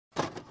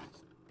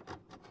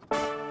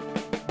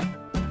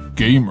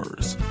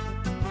gamers,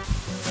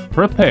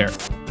 prepare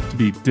to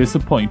be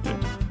disappointed.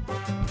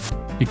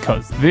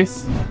 Because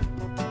this,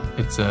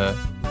 it's a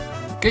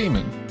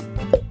gaming.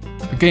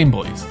 The Game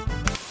Boys.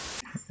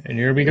 And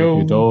here we go.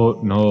 If you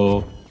don't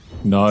know,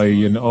 now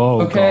you know.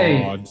 Oh,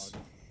 Okay. God.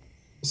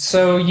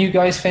 So you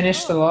guys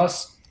finished the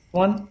last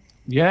one?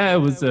 Yeah, it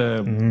was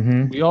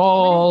we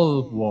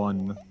all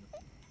won.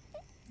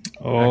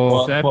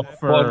 Oh, Except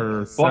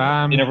for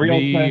Sam, in a real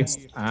me, sense-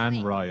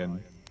 and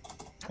Ryan.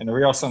 In a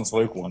real sense,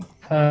 Luke won.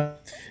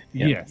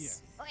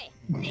 Yes.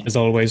 as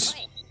always,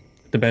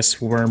 the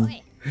best worm.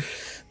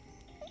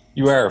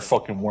 You are a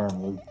fucking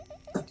worm, Luke.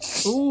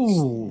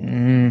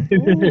 Ooh.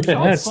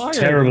 That's a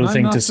terrible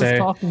thing to say. I'm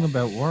not just talking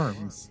about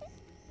worms.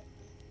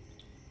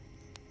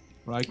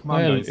 Right, come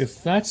on, Well, guys.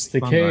 if that's the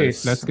Come on, guys.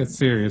 case, Let's get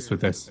serious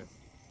with this.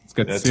 Let's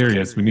get Let's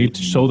serious. get- We need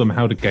to show them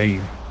how to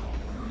game.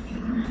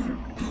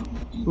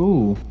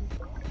 Ooh.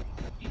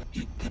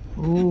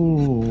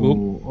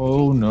 Ooh.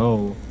 Oh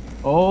no.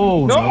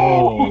 Oh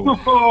no.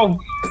 No!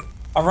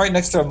 I'm right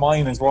next to a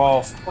mine as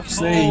well. For fuck's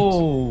sake.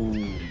 Oh.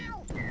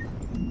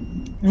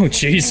 oh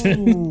jeez,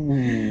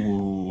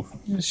 Ooh.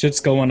 shit's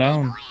going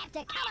down.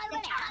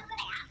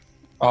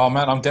 Oh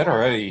man, I'm dead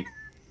already.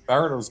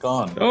 Barretto's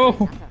gone.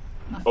 Oh,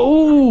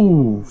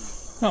 Oh.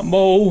 not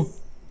Mo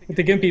with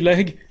the gimpy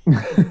leg.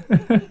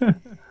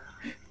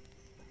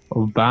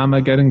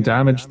 Obama getting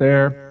damaged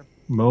there.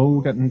 Mo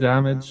getting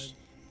damaged.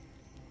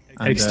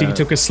 And, XT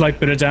took a slight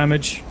bit of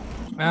damage.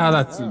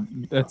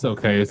 that's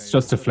okay. It's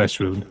just a flesh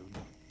wound.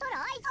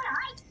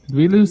 Did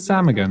we lose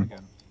Sam again?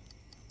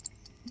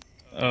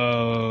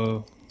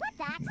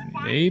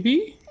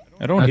 Maybe?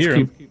 I don't Let's hear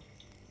him.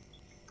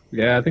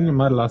 Yeah, I think we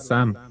might have lost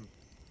Sam.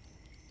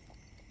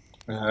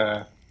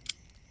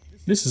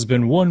 This has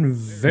been one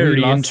very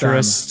lost Sam.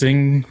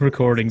 interesting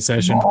recording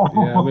session.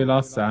 Yeah, we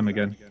lost Sam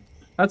again.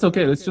 That's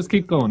okay. Let's just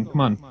keep going.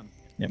 Come on.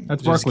 Yep,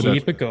 Let's just work with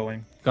keep it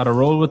going. Gotta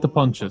roll with the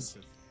punches.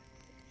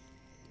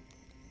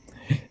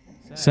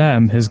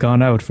 Sam has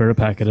gone out for a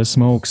packet of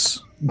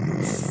smokes.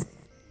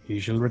 He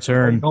shall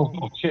return.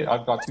 Oh shit,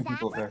 I've got two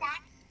people there.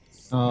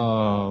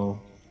 Oh.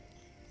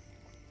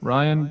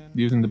 Ryan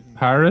using the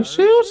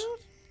parachute?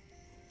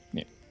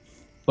 Yeah.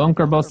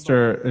 Bunker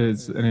Buster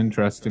is an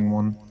interesting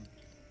one.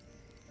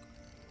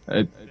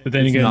 But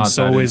then It's again, not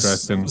so that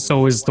is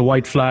interesting. the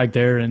white flag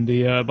there in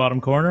the bottom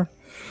corner.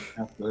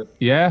 That's good.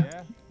 Yeah.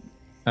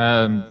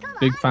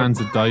 Big fans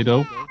of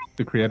Dido,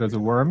 the creators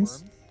of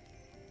Worms.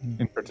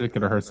 In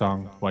particular, her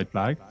song "White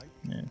Flag."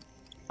 Yeah.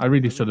 I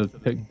really should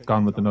have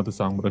gone with another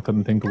song, but I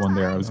couldn't think of one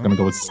there. I was going to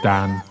go with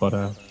Stan, but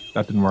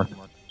that didn't work.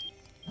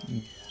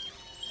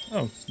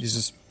 Oh, you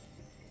just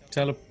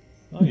you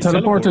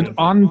Teleported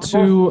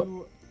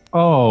onto.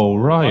 Oh,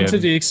 Ryan. onto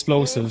the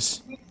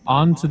explosives.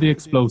 Onto the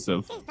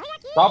explosive.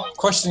 Stop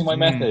questioning my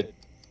method.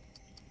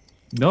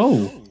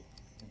 No.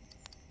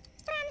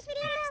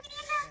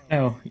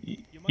 Now,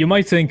 you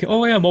might think,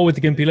 oh yeah, Mo with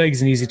the gimpy legs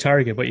is an easy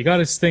target, but you got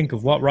to think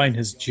of what Ryan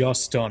has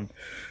just done.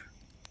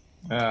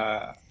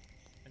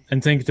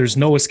 And think there's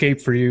no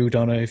escape for you,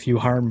 Donagh, if you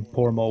harm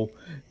poor Mo.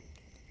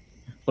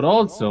 But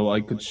also,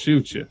 I could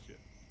shoot you.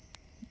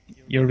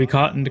 You'll be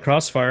caught in the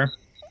crossfire.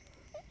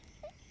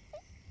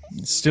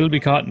 Still be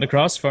caught in the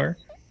crossfire.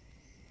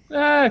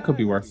 It could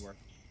be worse.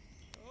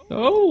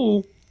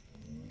 Oh!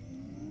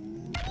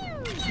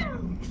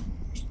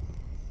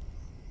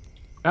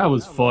 That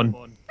was fun.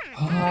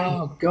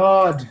 Oh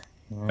God.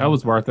 That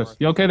was worth it.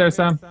 You okay there,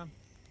 Sam?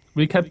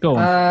 We kept going.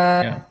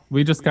 Yeah.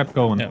 We just kept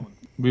going. Yeah.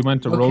 We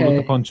went to roll with Okay.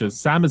 the punches.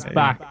 Sam is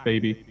back,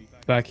 baby.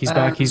 Back, he's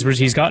back.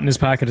 He's gotten his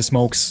packet of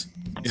smokes.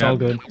 It's Yeah. all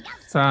good.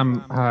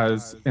 Sam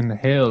has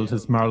inhaled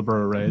his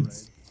Marlboro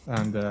Reds,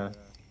 and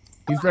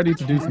he's ready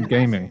to do some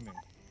gaming.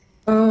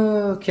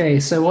 Okay,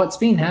 so what's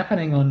been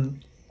happening on?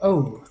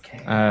 Oh,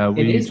 okay.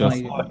 We is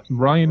just my-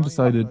 Ryan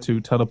decided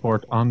to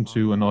teleport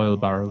onto an oil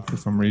barrel for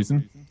some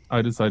reason.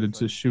 I decided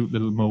to shoot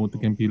little Mo with the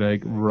gimpy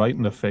leg right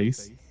in the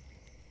face,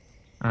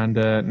 and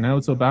now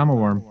it's Obama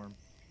Worm.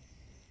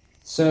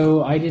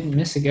 So I didn't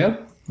miss a go.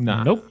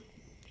 Nah. Nope.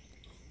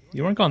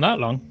 You weren't gone that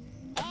long.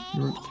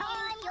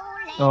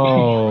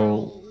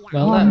 Oh,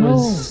 Well, that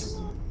was.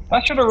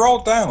 That should have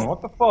rolled down.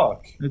 What the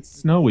fuck? it's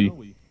snowy.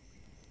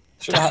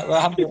 Should have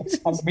had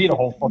to be the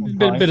whole fucking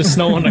Bit time. of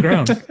snow on the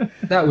ground.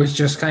 That was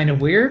just kind of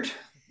weird.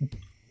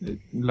 It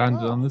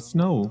landed on the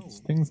snow.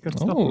 Things get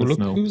stuck Oh, in the look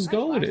snow. whose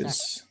goal it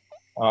is.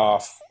 Oh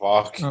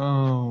fuck!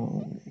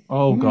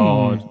 Oh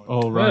God! Oh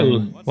Well,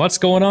 Ryan, what's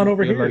going on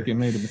over I feel here? like you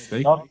made a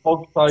mistake. Not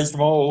bug-sized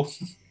Mo.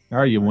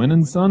 Are you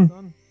winning,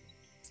 son?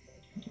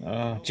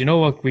 Do you know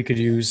what we could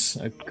use?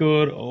 A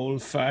good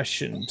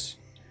old-fashioned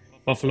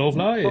buffalo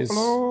flies.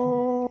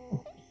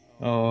 Buffalo.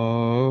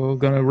 Oh,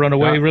 gonna run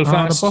away real On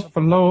a fast.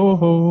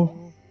 buffalo.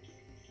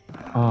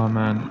 Oh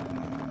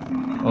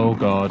man. Oh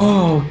God.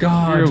 Oh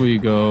God. Here we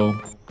go.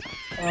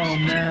 Oh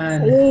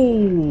man.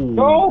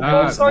 No, That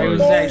bug-sized I was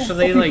Mo.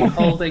 actually like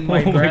holding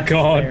my Oh my breath.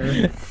 God.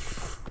 there.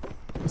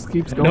 This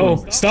keeps going.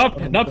 No, stop!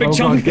 Not Big Oh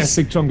God, get Chungus!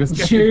 Big Chungus.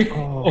 Get Big.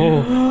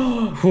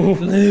 Oh,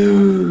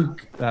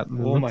 Luke. That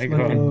Oh my looks like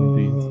God. a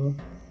movie.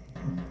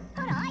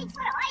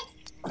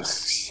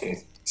 Shit.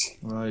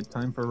 Right,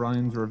 time for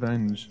Ryan's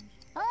Revenge.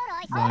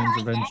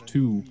 Ryan's Revenge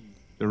 2.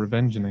 The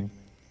Revengening.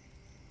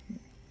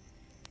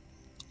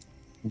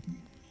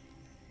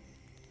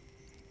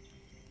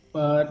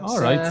 But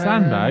Alright,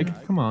 sandbag.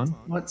 Come on.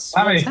 What's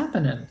Sammy.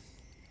 happening?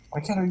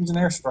 Why can't I use an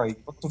airstrike?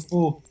 What the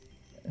fuck?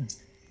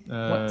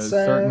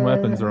 Certain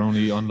weapons are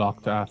only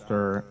unlocked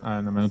after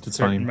an amount of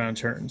Certain time. amount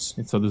of turns.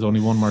 So there's only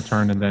one more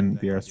turn and then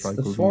the airstrike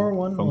the will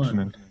 411. be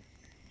functioning.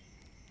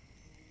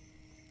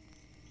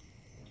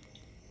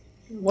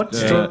 What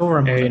store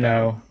am I Hey at?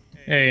 now.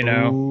 Hey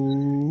now.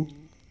 Ooh.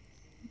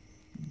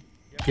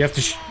 You have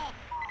to.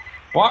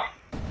 What?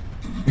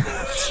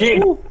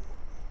 Shit!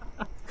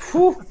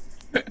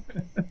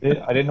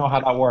 I didn't know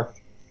how that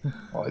worked.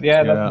 Oh,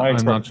 yeah, that's my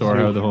I'm not sure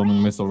expertise. how the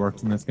homing missile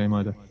works in this game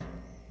either.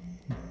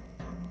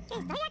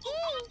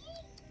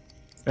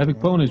 Epic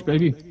bonus,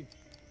 baby.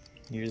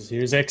 Here's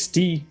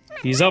XD.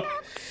 He's up.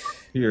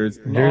 There's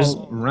There's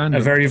random.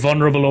 a very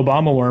vulnerable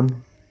Obama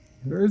worm.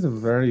 There is a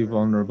very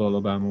vulnerable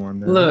Obama worm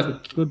there. Look.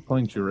 That's a good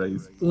point you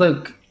raised.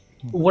 Look,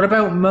 what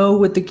about Mo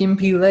with the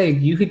gimpy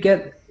leg? You could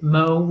get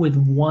Mo with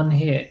one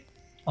hit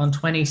on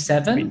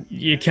 27?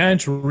 You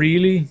can't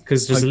really,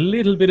 because there's a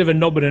little bit of a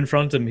nubbin in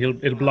front of him.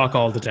 It'll block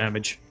all the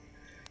damage.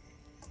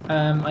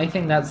 I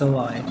think that's a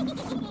lie.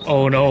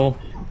 Oh no.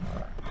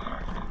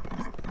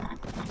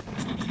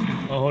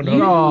 Oh no.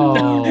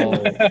 No!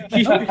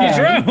 He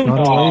drowned.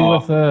 Got away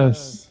with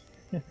this.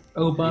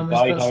 Obama's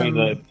Died got how he some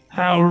did.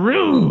 How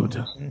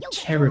rude!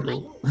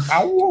 terrible.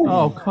 Ow!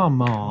 Oh,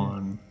 come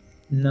on.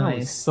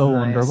 Nice. so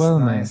nice,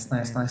 underwhelming.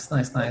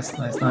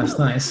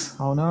 Nice.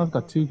 Oh, now I've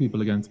got two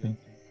people against me.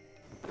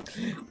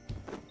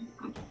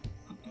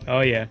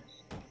 Oh yeah.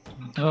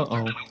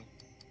 Uh-oh.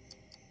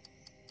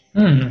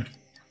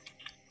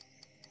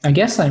 I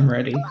guess I'm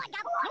ready.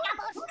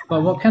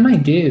 But what can I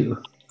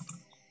do?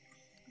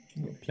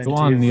 Go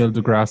on, Neil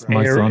deGrasse,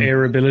 my son.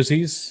 Air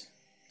abilities.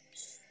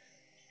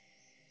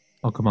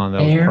 Oh, come on,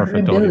 that was Air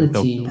perfect audio. That was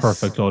abilities.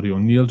 perfect audio.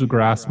 Neil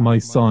deGrasse, my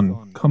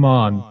son. Come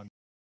on.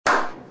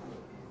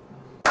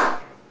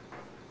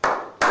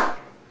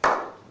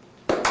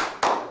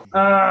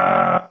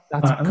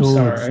 That's I'm good.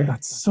 sorry.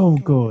 That's so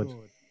good.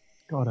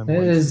 God, I'm It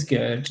right. is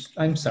good.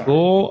 I'm sorry.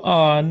 Go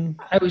on.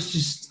 I was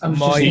just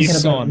My thinking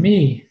about son.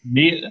 me.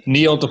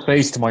 Kneel to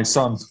face to my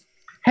son.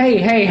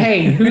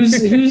 Hey, who's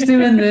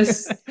doing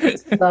this?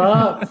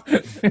 Stop.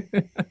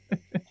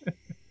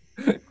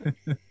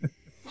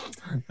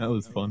 That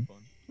was fun.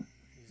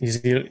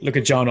 Look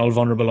at John, all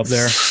vulnerable up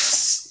there.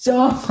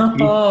 Stop.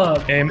 Come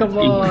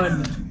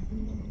on.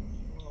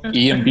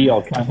 Ian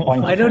Beale can't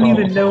find I don't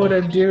even know what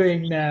I'm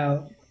doing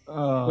now.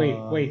 Uh,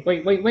 Wait.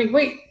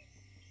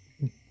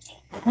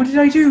 What did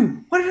I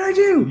do?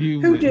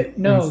 Who did?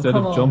 No, Instead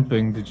come of on.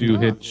 jumping, did you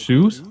hit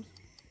shoot?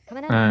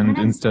 And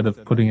instead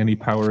of putting any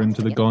power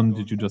into the gun,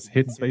 did you just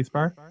hit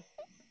spacebar?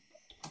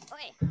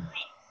 If you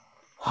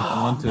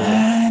want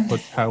to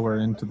put power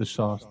into the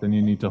shot, then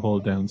you need to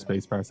hold down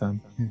spacebar,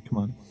 Sam. Come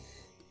on.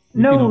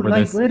 You've No, been over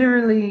like this.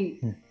 literally.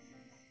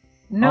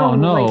 No, Oh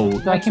no!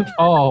 like, That's I can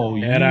oh,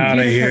 Get you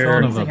outta here.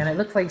 son of everything, a- and it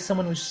looked like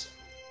someone was.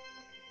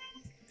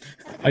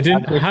 I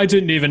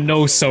didn't even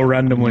know So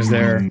Random was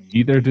there.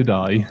 Neither did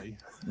I.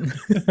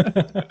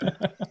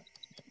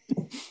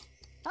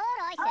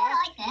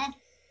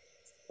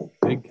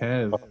 Big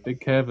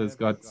Kev has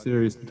got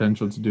serious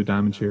potential to do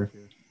damage here.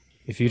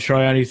 If you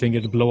try anything,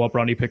 it'll blow up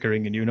Ronnie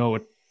Pickering, and you know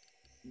it.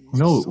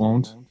 No, it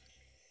won't.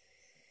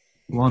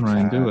 Come on,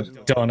 Ryan, do it.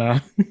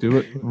 Donagh. Do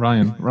it,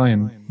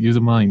 Ryan. Use a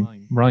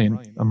mine. Ryan,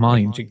 a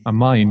mine.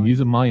 Use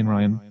a mine,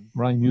 Ryan.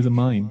 Ryan, use a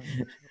mine.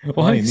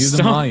 Ryan, use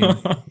a mine.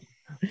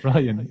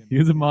 Ryan,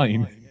 use a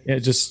mine. Yeah,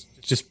 just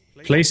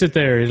place it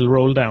there. It'll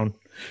roll down.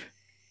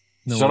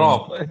 No, Shut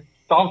up.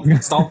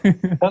 Stop.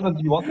 Tell them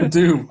you want to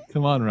do.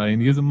 Come on, Ryan,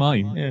 use a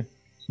mine. Yeah.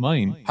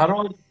 Mine. How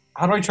do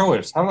I throw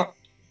it? How do I...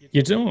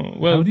 You don't.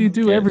 Well, How do you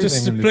do everything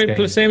Just in this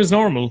game? same as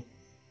normal.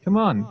 Come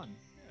on.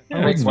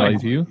 I it's wouldn't fine. lie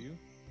to you.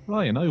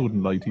 Ryan, I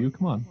wouldn't lie to you.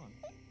 Come on.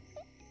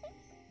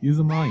 Use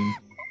a mine.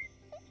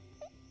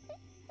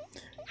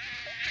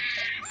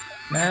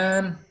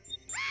 Man.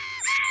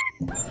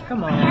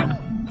 Come on.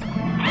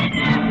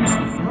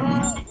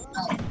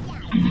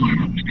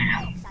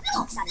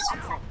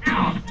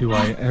 Do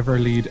I ever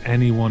lead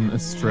anyone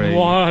astray?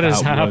 What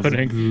is That was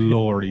happening?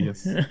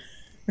 glorious.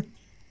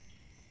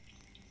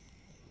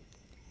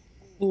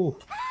 Ooh.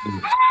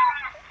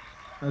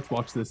 Let's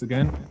watch this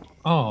again.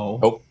 Oh.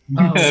 Oh.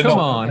 Oh, Come No.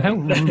 on. How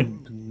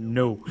rude.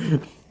 No.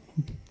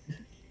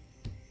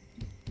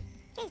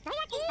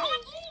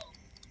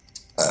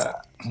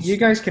 You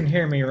guys can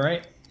hear me,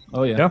 right?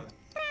 Oh, yeah.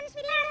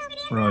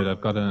 Right,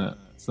 I've got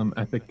some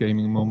epic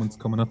gaming moments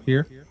coming up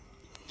here.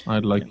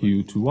 I'd like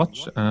you to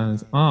watch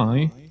as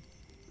I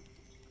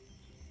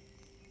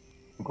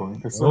I'm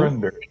going to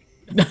surrender.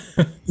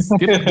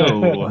 skip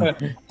go.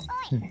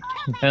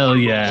 Hell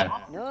yeah.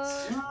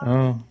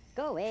 Oh.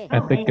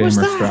 Epic gamer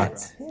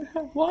strats.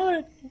 Why?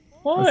 I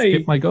Why?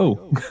 skip my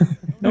go.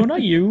 No,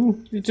 not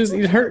you. It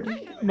hurt.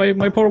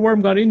 My poor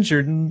worm got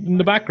injured in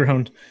the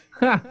background.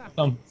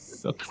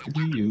 Sucks to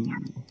be you.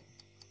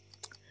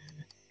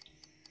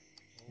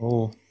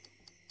 Oh.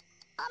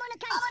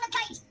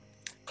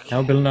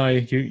 Now, Bill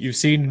Nye, you've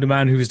seen the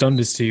man who's done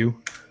this to you.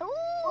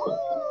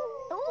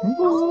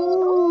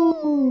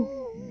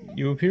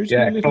 You appear to be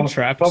a little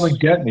trapped. Probably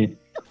get me.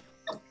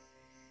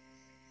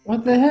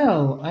 What the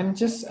hell? I'm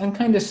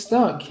kind of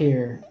stuck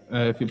here.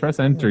 If you press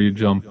enter, you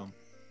jump.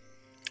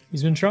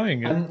 He's been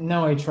trying it.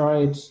 No, I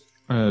tried.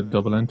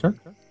 Double enter.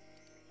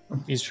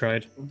 He's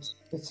tried.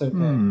 It's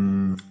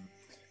okay.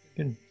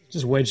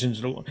 Just wedge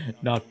into the...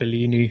 Not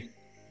Bellini.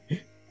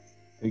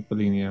 Take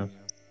Bellini out.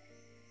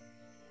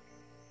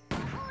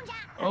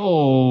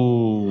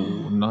 Oh,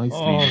 nicely.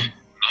 Oh.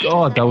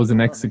 God, that was an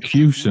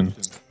execution.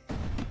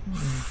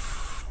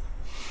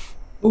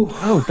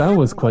 Oh, that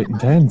was quite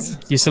intense.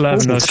 You still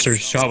have another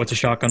shot with the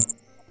shotgun.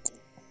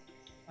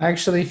 I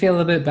actually feel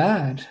a bit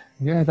bad.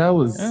 Yeah, that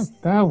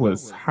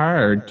was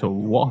hard to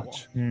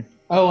watch.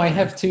 Oh, I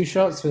have 2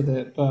 shots with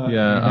it, but...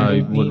 Yeah,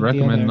 I would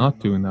recommend not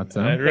doing that,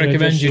 Sam. I'd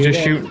recommend you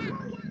just shoot...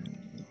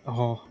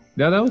 Oh.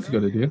 Yeah, that was a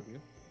good idea.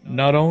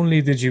 Not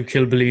only did you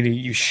kill Bellini,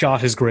 you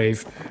shot his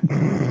grave.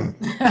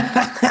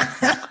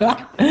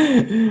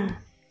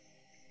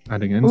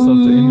 Adding insult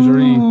to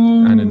injury,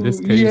 and in this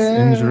case,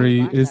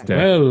 injury is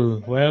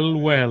death.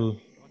 Well.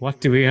 What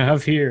do we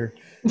have here?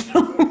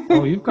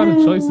 Oh, you've got a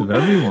choice of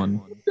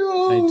everyone.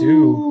 No, I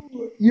do.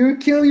 You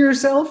kill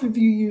yourself if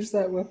you use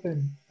that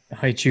weapon.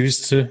 I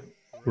choose to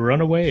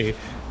run away.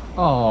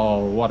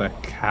 Oh, what a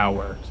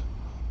coward.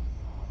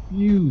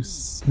 You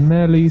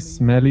smelly,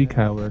 smelly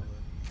coward.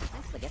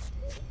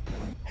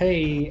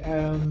 Hey,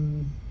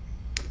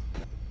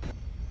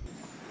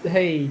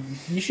 Hey,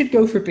 you should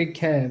go for Big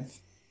Kev.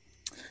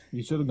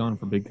 You should have gone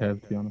for Big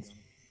Kev, to be honest.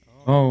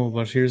 Oh,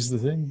 but here's the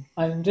thing.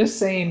 I'm just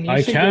saying you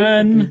I should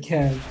can. go for Big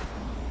Kev.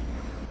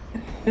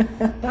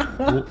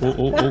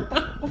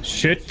 Oh.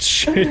 Shit.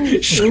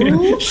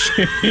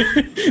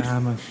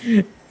 Damn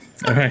it.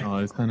 Alright, Oh,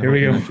 I was kind of here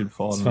we hoping go. I should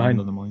fall It's under fine.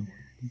 the mine.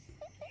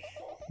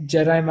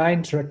 Jedi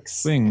mind tricks.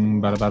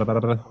 Swing, bada bada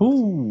bada bada.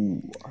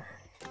 Ooh.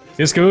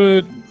 It's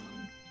good.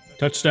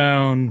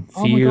 Touchdown.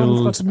 Oh my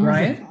God, it's got Field. the music.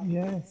 Ryan?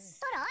 Yes.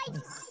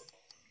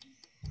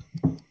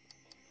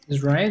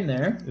 Is Ryan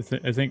there?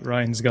 I think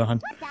Ryan's gone.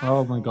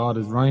 Oh my God,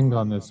 is Ryan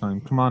gone this time?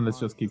 Come on, let's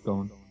just keep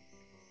going.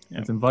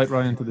 Let's invite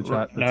Ryan to the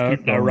chat. Let's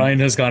keep Now going. Ryan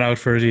has gone out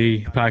for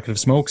the packet of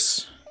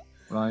smokes.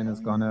 Ryan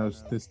has gone out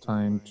this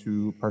time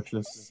to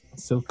purchase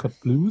Silk Cut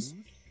Blues.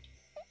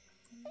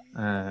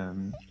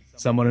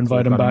 Someone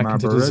invite him back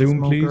into the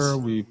Zoom, please.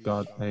 We've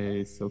got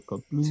a Silk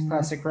Cut Blues.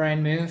 Classic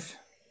Ryan move.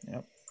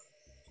 Yep.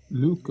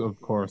 Luke, of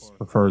course,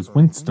 prefers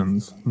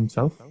Winston's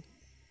himself.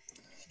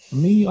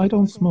 Me, I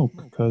don't smoke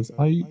because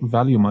I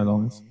value my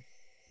lungs.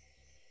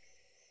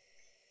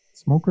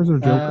 Smokers are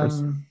jokers,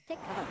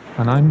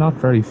 and I'm not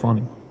very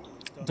funny.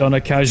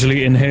 Donagh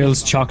casually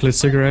inhales chocolate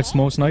cigarettes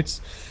most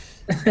nights.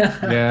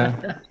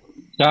 Yeah.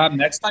 Dad,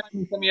 next time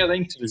you send me a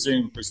link to the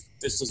Zoom because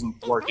this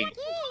isn't working.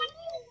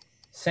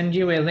 Send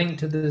you a link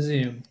to the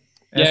Zoom.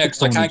 Yeah,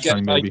 because I can't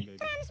get maybe.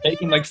 it's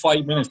taking like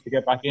 5 minutes to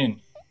get back in.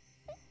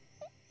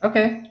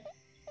 Okay.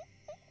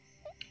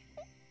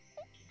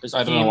 Because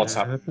I don't know what's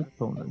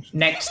happening.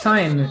 Next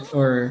time,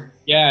 or...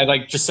 Yeah,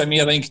 like just send me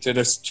a link to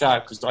this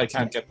chat because I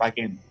can't get back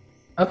in.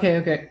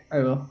 Okay, I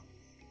will.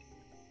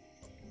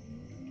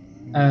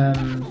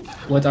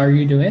 What are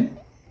you doing?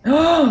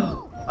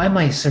 Oh, I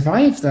might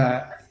survive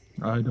that.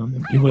 I don't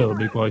think you will,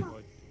 big boy.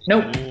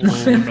 Nope.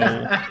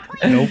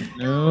 Nope.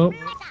 Nope.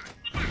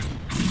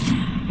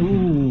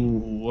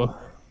 Ooh.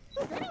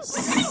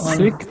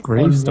 Sick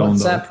gravestone, on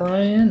though. WhatsApp,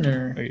 Ryan,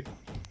 or... Wait.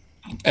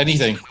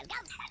 Anything.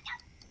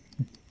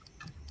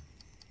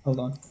 Hold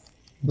on.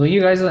 Will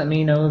you guys let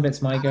me know if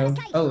it's my go?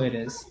 Oh, it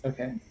is.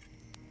 Okay.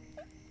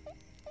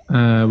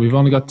 We've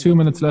only got 2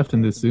 minutes left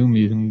in this Zoom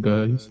meeting,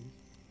 guys.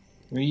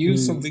 We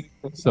use something.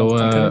 So,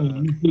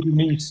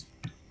 meet.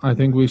 I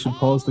think we should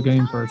pause the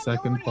game for a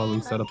second while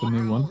we set up a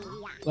new one.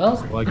 Well,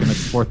 So I can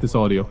export this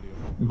audio.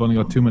 We've only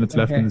got 2 minutes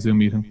left in the Zoom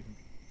meeting.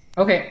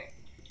 okay.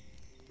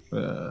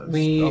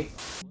 Stop.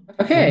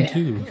 Okay,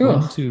 cool.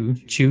 1, 2,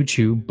 choo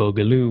choo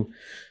boogaloo.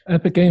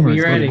 Epic Gamers.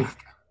 You ready?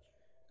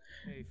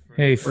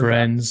 Hey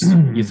friends,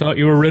 you thought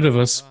you were rid of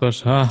us, but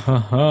ha ha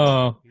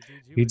ha,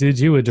 we did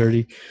you a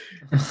dirty.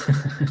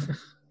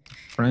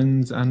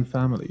 Friends and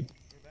family.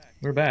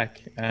 We're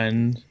back,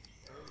 and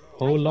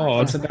oh lord,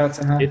 What's about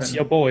to happen? it's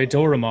your boy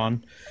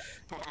Doraemon.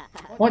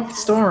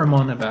 What's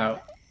Doraemon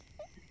about?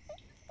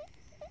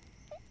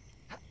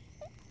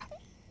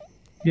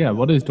 Yeah,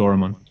 what is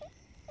Doraemon?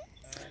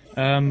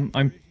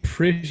 I'm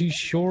pretty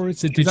sure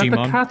it's a Is that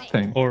Digimon. the cat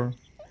thing? Or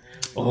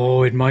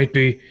oh, it might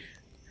be.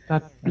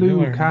 That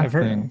blue I've cat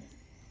heard- thing.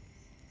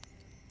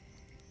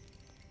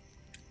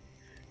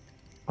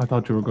 I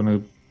thought you were going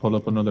to pull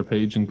up another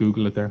page and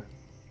Google it there.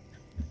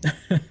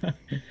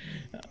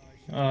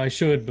 I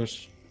should, but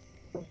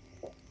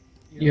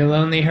You'll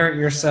only hurt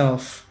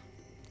yourself.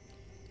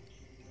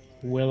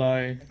 will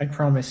I? I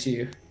promise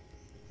you.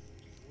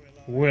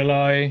 Will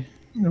I?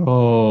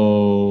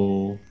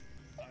 Oh.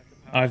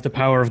 I have the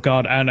power of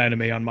God and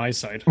anime on my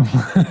side.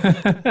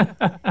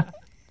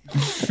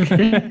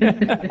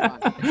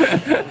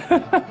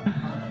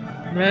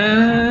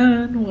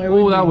 Man, why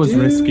Oh, would that you was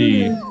do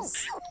risky.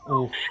 this?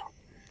 Oh,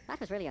 That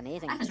was really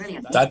amazing.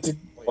 That did.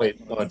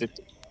 Wait, no, it did.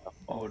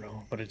 oh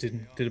no, but it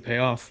didn't. Did it pay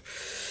off?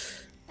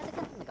 That's a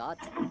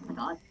tip from the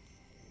gods.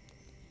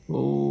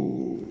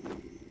 Oh.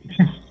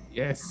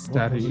 Yes,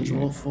 That was Daddy.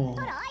 awful.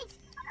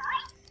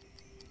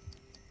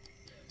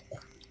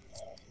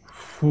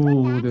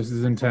 Ooh, this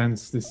is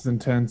intense. This is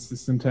intense.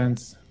 This is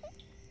intense.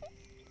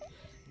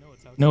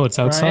 No, it's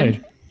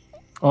outside.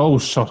 Oh,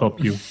 shut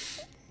up, you.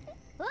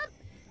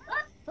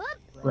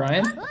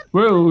 Ryan?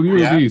 Will you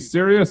Yeah. be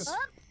serious?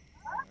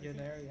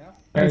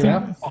 There you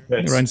go.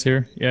 Ryan's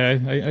here. Yeah,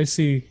 I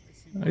see.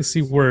 I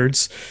see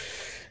words.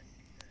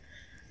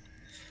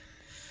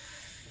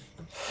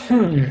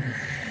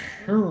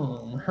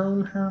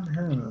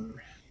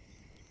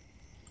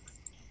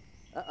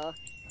 Uh-oh.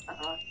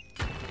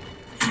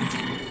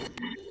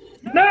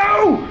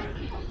 No!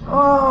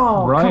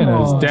 Oh, Ryan come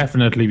has on.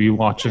 definitely been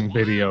watching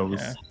videos.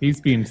 Yeah. He's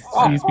been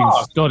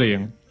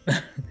studying.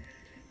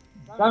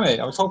 Damn it!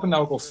 I was hoping that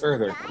would go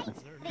further.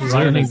 Ryan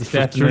learning has through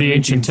the definitely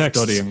ancient been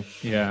texts. studying.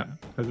 Yeah,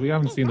 because we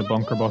haven't seen the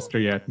Bunker Buster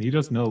yet, and he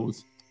just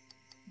knows.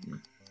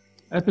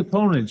 Epic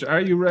Ponage,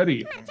 are you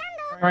ready?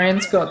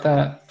 Ryan's got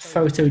that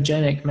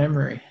photogenic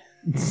memory.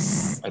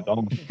 I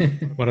don't.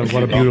 What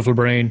a beautiful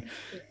brain.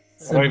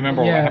 I don't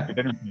remember what I Yeah. had for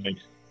dinner tonight.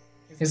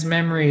 His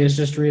memory is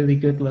just really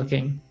good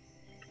looking.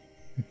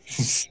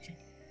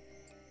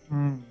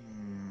 Hmm.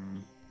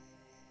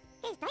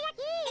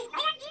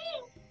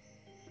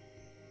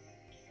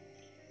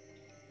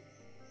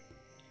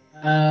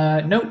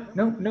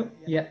 Nope.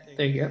 Yeah,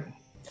 there you go.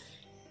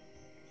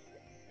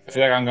 I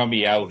feel like I'm gonna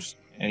be out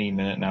any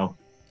minute now.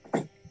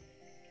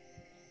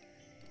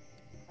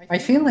 I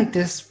feel like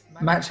this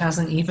match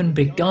hasn't even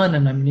begun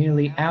and I'm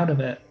nearly out of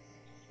it.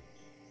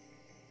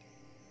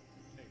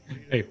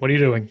 Hey, what are you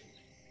doing?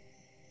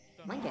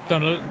 Mind your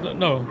head. Donagh,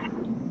 no.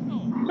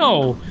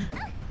 No.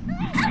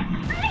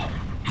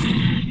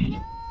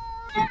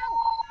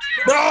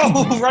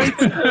 No, right.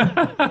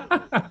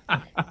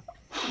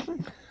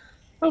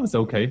 That was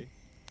okay.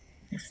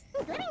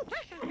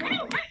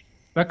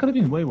 That could have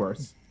been way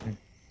worse.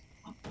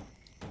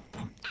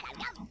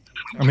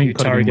 I mean, You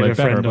could have been target way a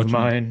better, friend but of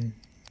mine.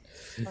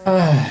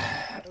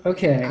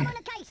 Okay.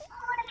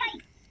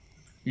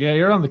 yeah,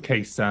 you're on the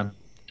case, Sam.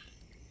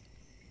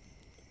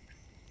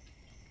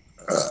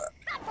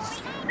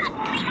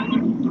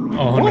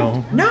 Oh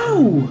no.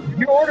 No!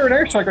 You ordered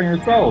an airstrike on your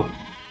throat.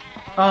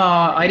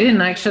 I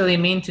didn't actually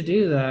mean to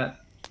do that.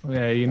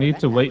 Yeah, you need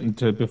to wait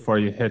until before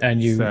you hit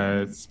And you-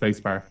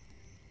 spacebar.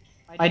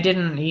 I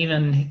didn't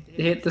even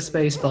hit the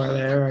spacebar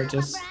there.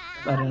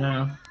 I don't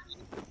know.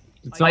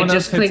 Did I someone else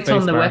just hit clicked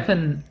on the spacebar?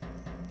 weapon.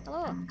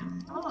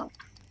 Hello.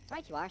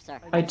 Right you are, sir.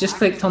 I just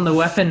clicked on the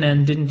weapon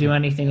and didn't do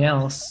anything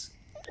else.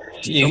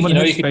 You, Someone you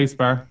know hit you could.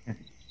 spacebar.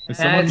 Is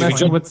someone it's messing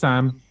fine. with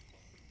Sam?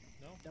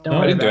 Don't I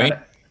worry didn't do about it.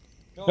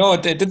 it. No,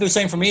 it did the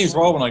same for me as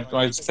well when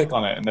I just click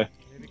on it and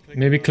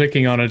Maybe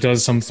clicking on it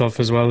does some stuff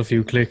as well if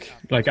you click,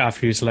 like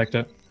after you select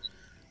it.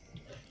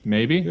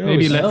 Maybe. Yeah,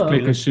 Maybe it was- left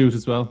click oh. and shoot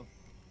as well.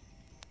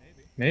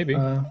 Maybe.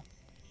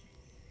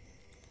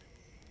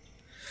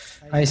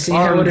 I see Or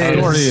how it the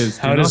story is. is,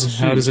 How do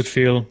does not it shoot.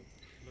 feel?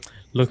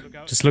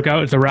 Just look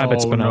out at the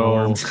rabbits, Oh banana no!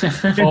 worms.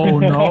 Oh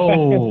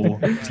no!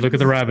 Just look at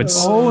the rabbits.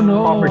 Oh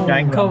no!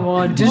 Come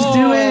on, just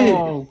do it!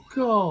 Oh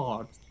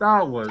god,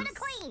 that was.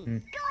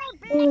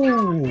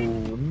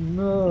 Oh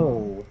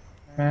no!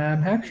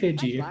 Man, how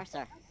could Right you you? are,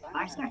 sir.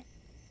 Oi.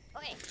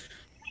 Oi.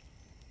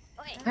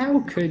 How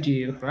could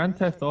you? Grand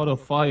Theft Auto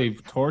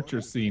 5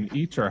 torture scene,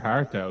 eat your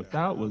heart out.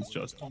 That was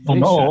just. oh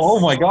no! Oh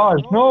my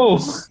god! No!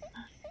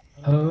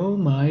 Oh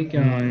my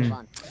god. Come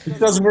on. It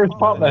doesn't work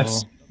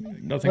spotless.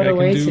 Nothing What I a can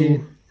way do.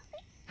 to.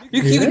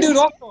 You can even do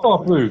that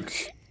stuff, Luke.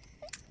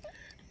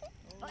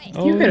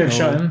 You could have no.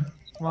 shot him.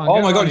 Come on, Oh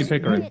get my God, Ronnie he's-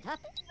 Pickering. It up.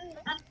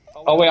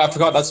 Oh wait, I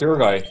forgot that's your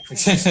guy.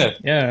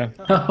 Yeah.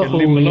 Oh,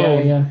 leave him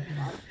alone. yeah.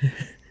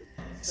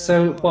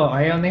 So, what?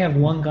 I only have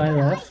one guy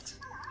left?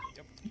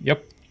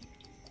 Yep.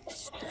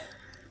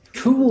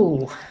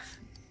 Cool.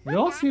 We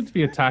all seem to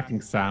be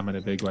attacking Sam in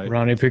a big way.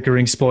 Ronnie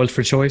Pickering spoiled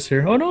for choice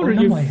here. Oh no, Oh,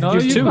 no, I- No,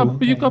 you've you two.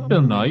 got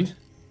Bill Nye.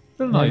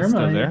 Bill Nye's Never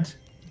still mind. there.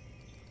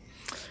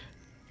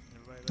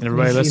 And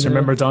everybody, let's See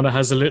remember Donagh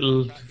has a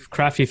little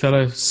crafty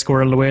fella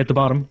squirreled away at the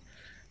bottom.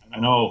 I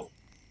know.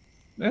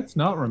 Let's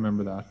not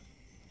remember that.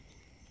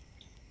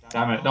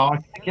 Damn it! No, I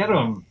can't get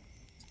him.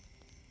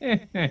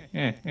 Hey,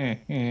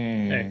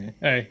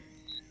 hey.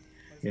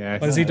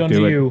 Yes. What has he done do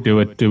to it, you? Do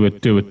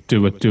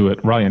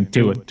it, Ryan.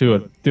 Do it,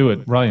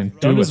 Ryan. Do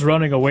Donnagh's it.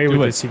 running away Do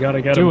with it. this. You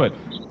gotta get Do him.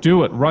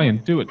 it, Ryan.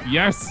 Do it.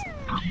 Yes.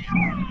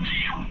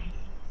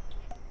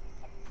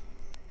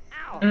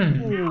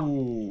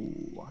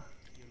 Ooh.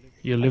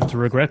 You'll live to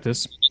regret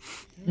this.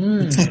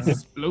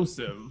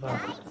 Explosive.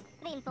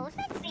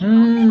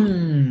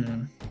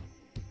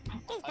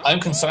 I'm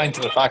consigned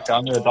to the fact that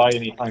I'm gonna die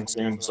anytime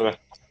soon. So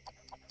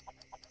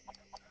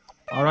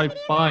All right,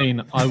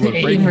 fine. I will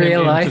In bring him real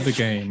into life. the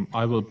game.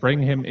 I will bring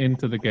him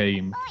into the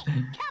game.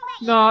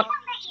 Not.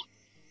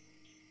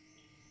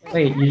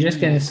 Wait, you're just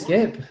gonna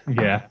skip?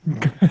 Yeah.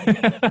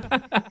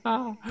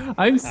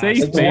 I'm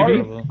safe, It's baby.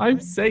 horrible. I'm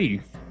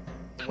safe.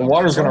 The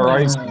water's gonna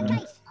rise.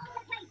 I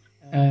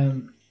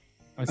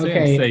say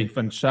Okay. I'm safe,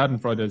 and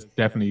Schadenfreude is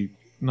definitely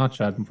not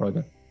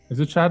Schadenfreude. Is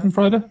it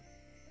Schadenfreude?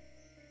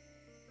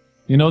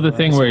 You know the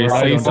thing where you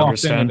I say don't something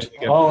understand. and then you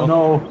get Oh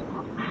no!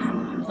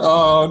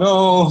 Oh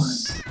no!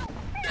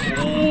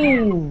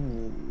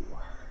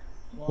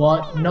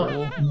 What? Not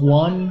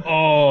one?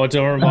 Oh,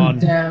 Dorman.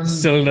 Damn.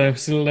 Still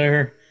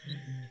there.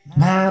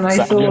 Man, I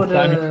Sam, thought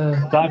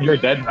Sam, you're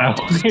dead now.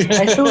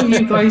 I thought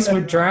you guys were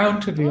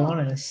drowned, to be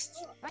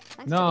honest.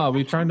 No,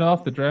 we turned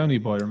off the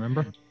drowny boy,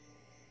 remember?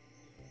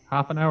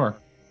 Half an hour.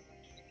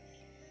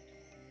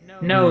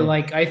 No,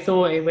 like I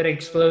thought it would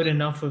explode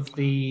enough of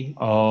the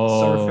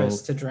Oh.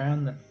 surface to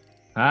drown them.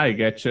 I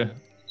get you.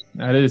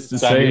 That is to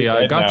Sam, say, you're I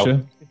dead got now.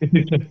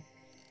 you.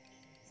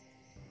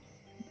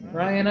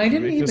 Ryan, I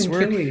didn't Make even this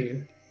work. kill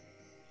you.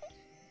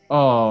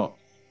 Oh.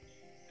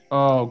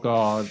 Oh,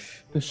 God.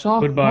 The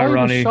shot. Goodbye, why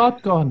Ronnie. The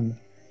shotgun.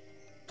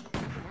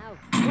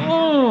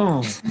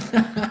 Oh.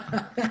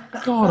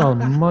 God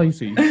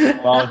almighty.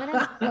 Well,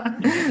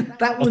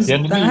 That was the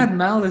end of that me. had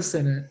malice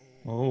in it.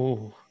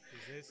 Oh,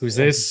 who's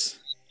this?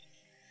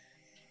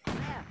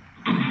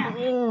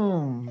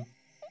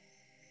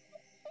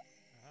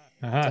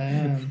 Aha.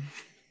 Damn.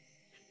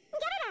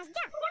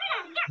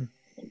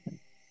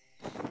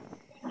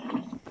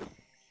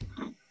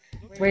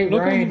 Wait,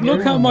 Ryan,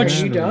 Look how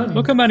much. are you done?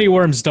 Look how many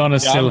worms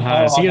Donagh Yeah, still I'm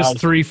has. He has out.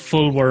 3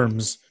 full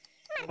worms.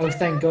 Oh,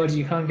 thank God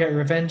you can't get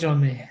revenge on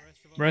me.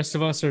 The rest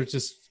of us are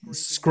just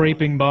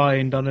scraping by,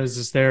 and Donnagh's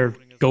just there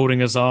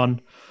goading us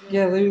on.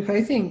 Yeah, Luke,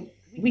 I think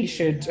we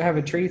should have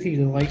a treaty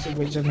the likes of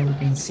which have never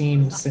been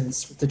seen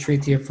since the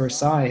Treaty of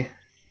Versailles.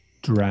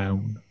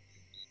 Drown.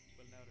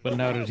 But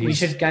now that We he's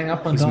should gang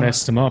up on he's Donagh.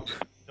 messed him up.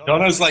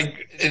 Donna's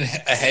like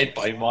ahead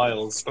by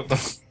miles.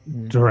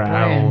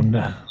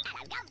 Drown.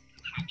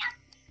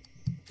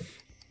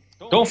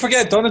 Don't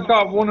forget, Donna's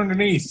got one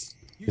underneath.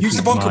 Use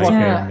the bunker my buster.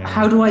 Yeah, game now.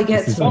 how do I get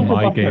This is to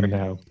my Bunker game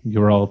now.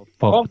 You're all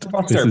fucked. Bunker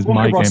buster, This is bunker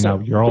my game buster. now.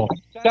 You're all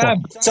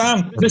Sam, fucked.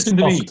 Sam, listen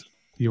to me. Fucked.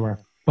 You are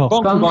fucked.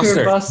 Bunker Bunker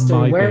buster. Buster?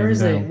 My Where game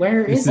is now. it?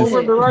 Where This is is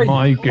it? the right.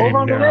 my game Over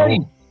on the now. right.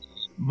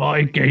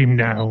 My game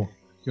now.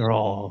 You're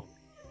all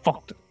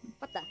fucked.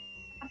 What the?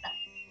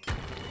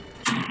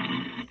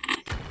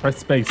 Press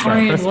space bar.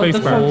 Ryan, Press what space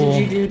the bar. fuck did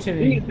you do to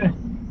me?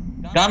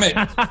 Damn it.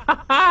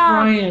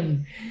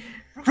 Ryan!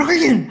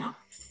 Ryan!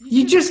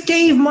 You just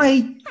gave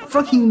my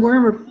fucking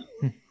worm a...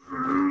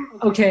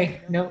 Okay,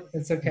 no,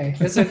 it's okay.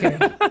 It's okay.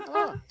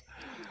 Hello.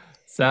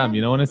 Sam,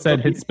 you know when I said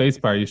hit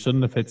spacebar, you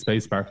shouldn't have hit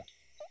spacebar.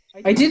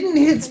 I didn't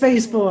hit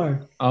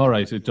spacebar. All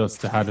right, it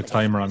just had a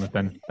timer on it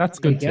then. That's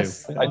I good too.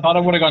 guess. I thought I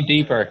would have gone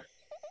deeper.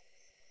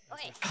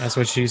 That's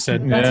what she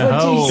said. That's Yeah,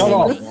 what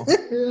oh. she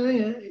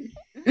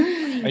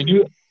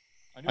said.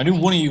 I knew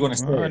one of you going to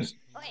say it.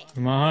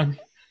 Come on.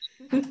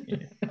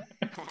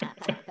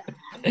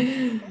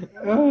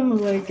 Oh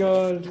my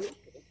god.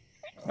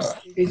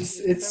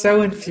 It's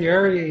so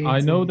infuriating. I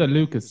know that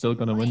Luke is still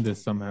going to win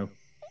this somehow.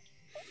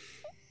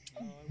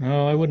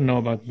 Oh, I wouldn't know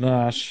about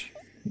that.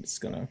 I'm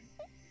just gonna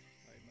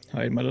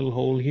hide my little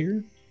hole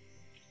here.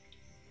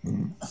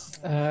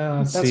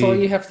 That's see. all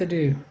you have to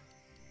do.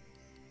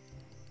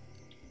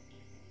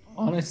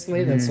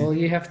 Honestly, that's all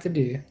you have to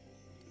do.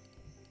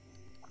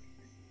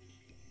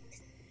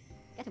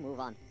 Get a move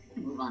on.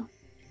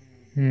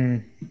 Hmm.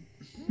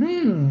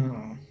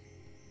 I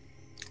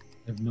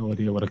have no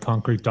idea what a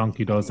concrete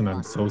donkey does, and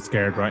I'm so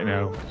scared right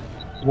now.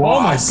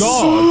 Oh my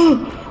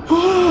god!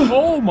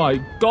 Oh my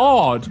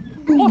god!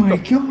 Oh my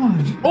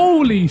god!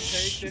 Holy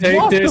sh! Take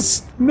what this.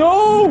 The...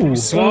 No!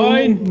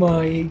 Swine. Oh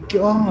my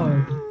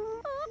god!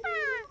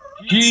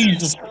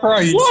 Jesus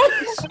Christ.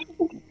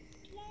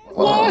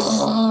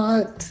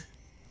 What?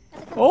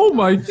 Oh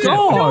my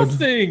god!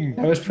 Nothing.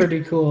 That was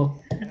pretty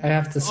cool, I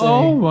have to say.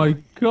 Oh my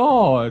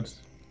god!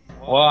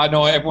 Well, I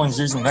know everyone's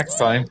using next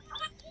time.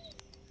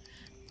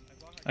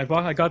 I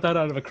got that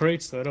out of a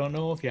crate, so I don't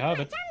know if you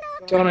have it.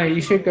 Donagh,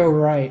 you should go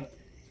right.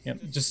 Yep.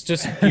 Just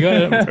you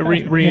gotta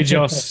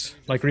readjust,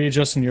 like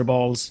readjusting your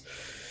balls.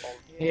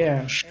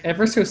 Yeah,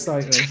 ever so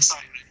slightly.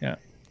 Yeah.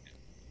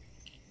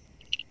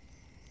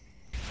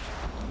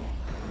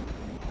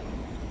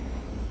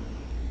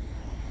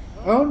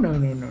 Oh no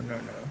no no no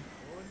no!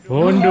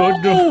 Oh no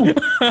no!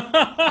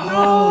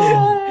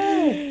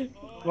 Oh,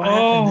 what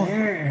Oh. happened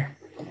there?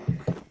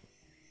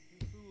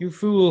 You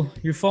fool!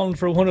 You've fallen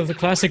for one of the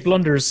classic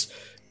blunders.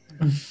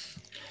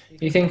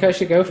 You think I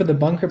should go for the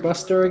bunker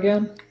buster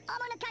again?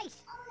 I'm on a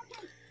case.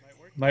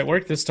 Might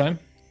work this time.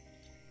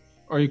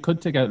 Or you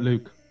could take out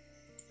Luke.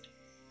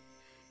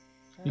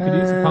 You could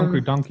use a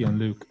concrete donkey on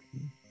Luke.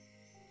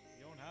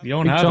 You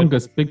don't Big have it.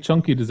 Chungus. Big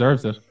Chunky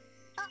deserves it.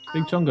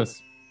 Big Chungus.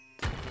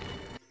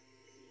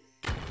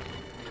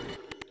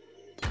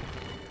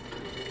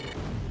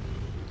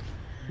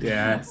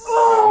 Yes.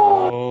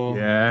 Oh,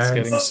 Yes. it's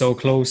getting so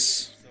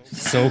close.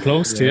 So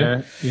close to you.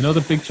 Yeah. You know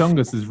the Big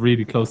Chungus is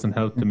really close in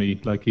health to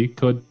me. Like he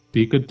could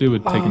do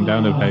it taking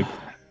down a peg.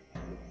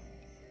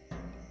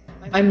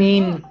 I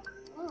mean,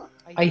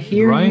 I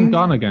hear Ryan you.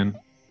 gone again.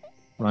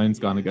 Ryan's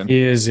gone again.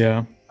 He is,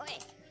 yeah.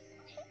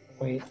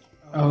 Wait.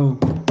 Oh.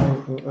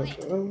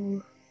 Thanks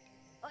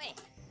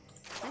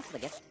for the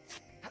gift.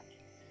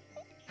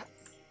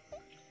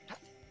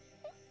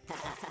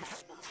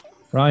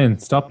 Ryan,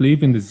 stop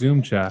leaving the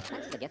Zoom chat.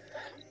 Thanks for the gift.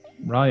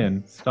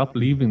 Ryan, stop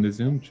leaving the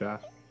Zoom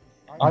chat.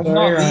 I'm Sorry,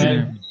 not Ryan.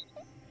 leaving.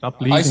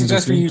 Stop leaving I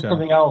suggest the we Zoom use chat.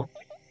 something else.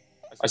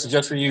 I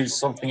suggest we use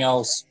something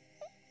else.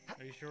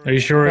 Are you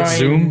sure it's Ryan.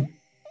 Zoom?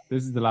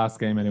 This is the last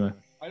game anyway.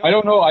 I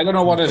don't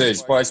know what it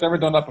is, but it's never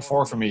done that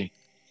before for me.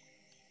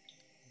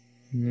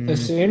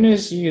 As soon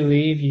as you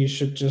leave, you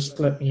should just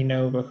let me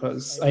know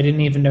because I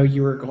didn't even know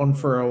you were gone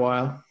for a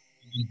while.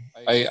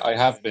 I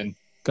have been.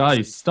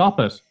 Guys, stop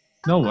it.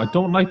 No, I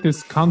don't like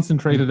this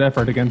concentrated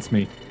effort against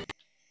me.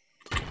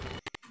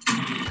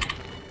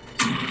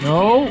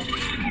 No.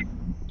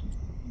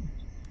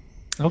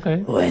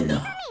 Okay.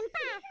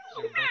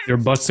 Your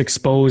butt's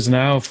exposed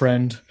now,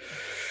 friend.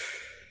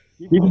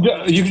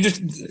 You can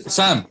just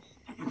Sam.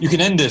 You can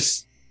end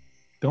this.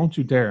 Don't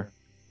you dare.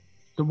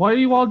 So why are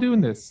you all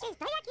doing this?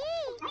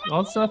 You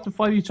all still have to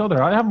fight each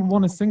other. I haven't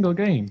won a single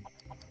game.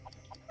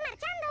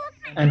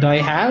 And I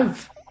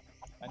have.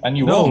 And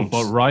you No, won't.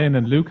 but Ryan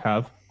and Luke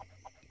have.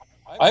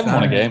 I haven't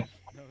won a game.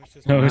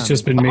 No, it's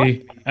just been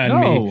me and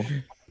No.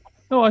 me.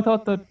 No, I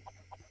thought that...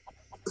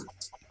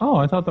 Oh,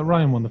 I thought that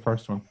Ryan won the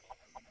first one.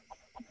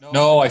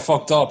 No, I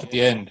fucked up at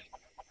the end.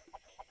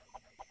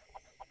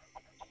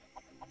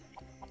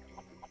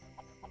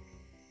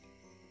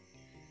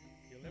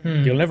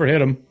 You'll never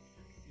hit him.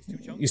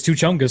 He's too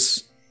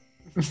chungus.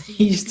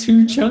 He's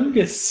too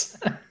chungus.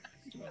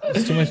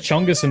 There's too much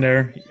chungus in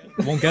there.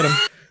 You won't get him.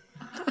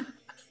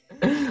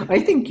 I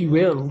think you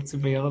will, to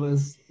be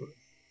honest.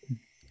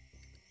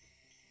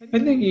 I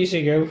think you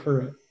should go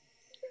for it.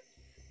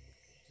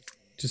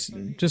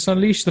 Just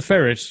unleash the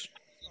ferret.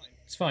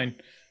 It's fine.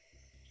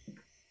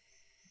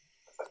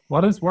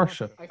 What is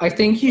worship? I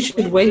think you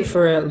should wait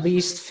for at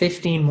least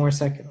 15 more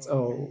seconds.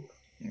 Oh.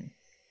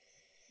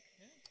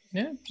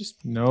 Yeah,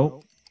 just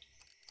No.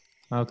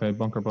 Okay,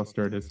 Bunker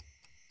Buster it is.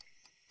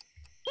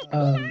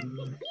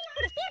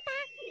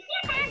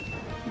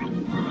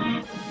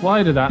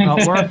 Why did that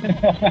not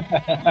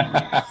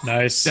work?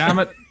 nice. Damn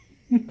it.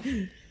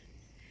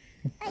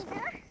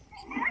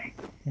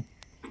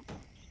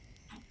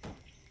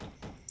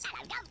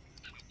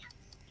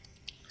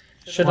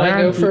 Should Why I go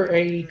aren't we- for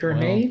a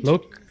grenade?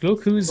 Look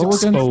who's Go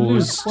against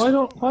Luke.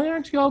 exposed. Why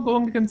aren't you all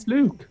going against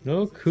Luke?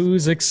 Look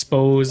who's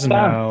exposed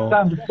now.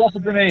 Sam, stop a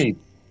grenade.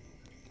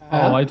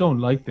 Oh, I don't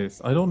like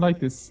this. I don't like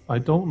this. I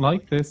don't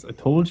like this. I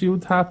told you it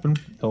would happen.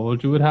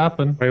 Told you it would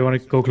happen. Or you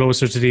want to go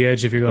closer to the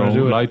edge if you're going to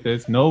Don't do it. like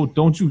this. No,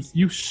 don't you.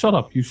 You shut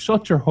up. You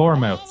shut your whore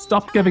mouth.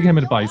 Stop giving him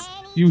advice.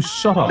 You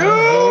shut up.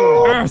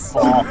 Yes.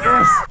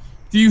 Yes.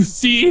 Do you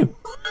see? Do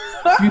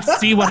you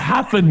see what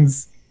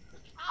happens?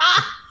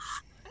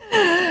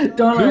 Donagh, it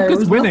Luke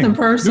was is winning. nothing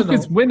personal. Luke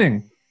is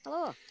winning.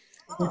 Hello.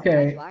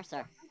 Okay. You are,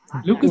 sir.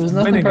 Luke It is was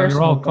nothing winning, and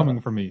you're all personal,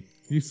 coming for me.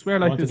 You swear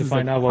like wanted this to is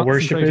find a out what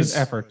worship concentrated is.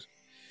 effort.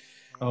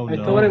 Oh I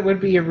no! thought it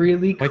would be a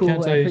really Why cool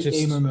can't I epic just-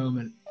 gamer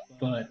moment,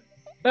 but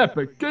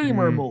Epic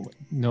gamer moment.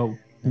 No,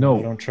 no.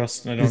 I don't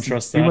trust See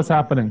that. what's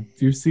happening?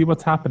 Do you see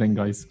what's happening,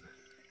 guys?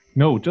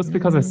 No, just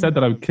because I said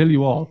that I would kill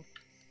you all,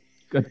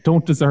 I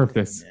don't deserve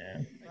this.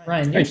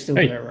 Ryan, you're still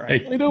there,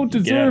 right? I don't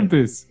deserve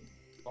this.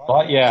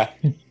 But yeah.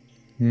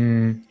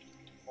 Hmm.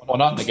 Well,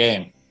 not in the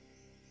game.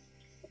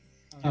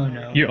 Oh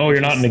no.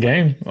 You're not in the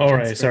game? All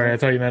right, sorry. I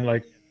thought you meant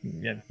like,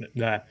 yeah,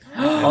 that.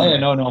 Oh yeah,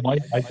 no.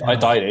 I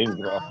died ages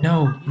ago.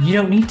 No, you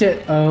don't need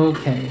to.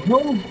 Okay.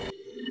 No.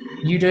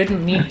 You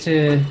didn't need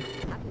to.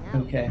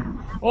 Okay.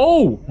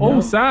 Oh,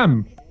 No.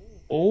 Sam.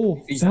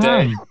 Oh, He's Sam.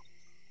 dead.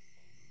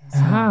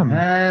 Sam.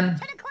 Man.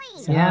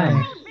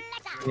 Yeah.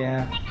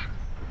 Yeah.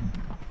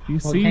 You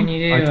What see? can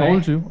you do, I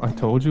told eh? you. I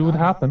told you it would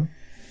happen.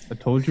 I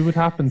told you it would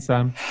happen,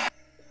 Sam.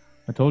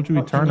 I told you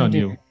he'd What can turn you on do?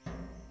 you.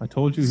 I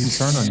told you he'd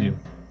turn on you.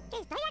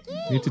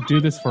 You need to do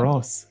this for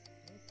us.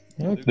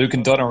 Luke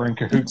and Donagh were in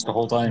cahoots the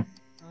whole time.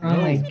 Oh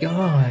my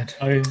god.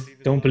 I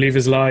don't believe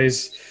his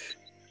lies.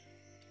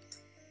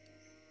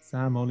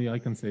 Sam, only I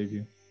can save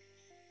you.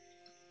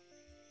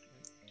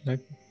 Like,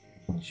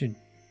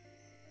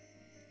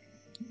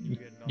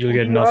 you'll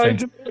get nothing.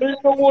 The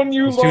one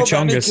you He's too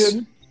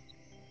chungus.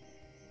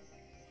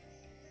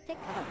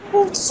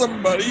 Oh,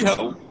 somebody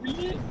help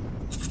me.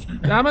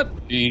 Damn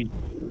it!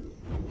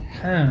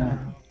 Huh.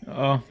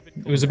 Oh,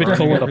 it was a bit Burning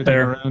cold up everything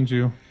there. around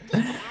you.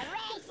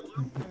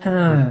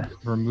 Huh.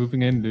 We're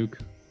moving in, Luke.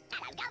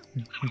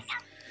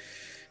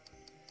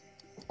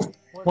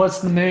 What's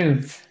the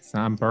move?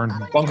 Sam, burn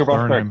him. Bunker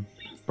Burn Buster. him.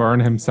 Burn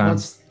him, Sam.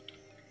 What's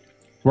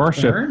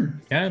Worship.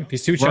 burn? Yeah,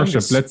 he's too Worship.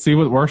 chungus. Let's see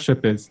what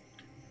worship is.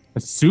 A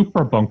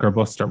super bunker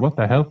buster. What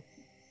the hell?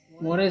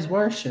 What is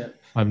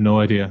worship? I have no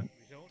idea.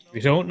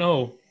 We don't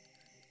know.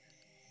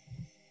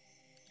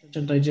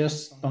 Should I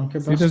just bunker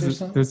See, bust or there's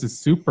something? a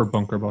super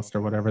bunker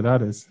buster, whatever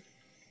that is.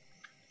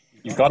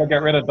 You gotta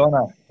get rid of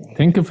Donagh.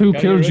 Think of who Gotta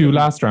get killed rid you of him.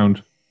 last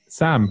round.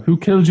 Sam, who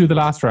killed you the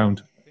last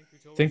round?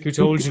 think who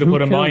told you to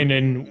put a mine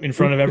in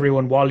front of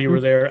everyone while you were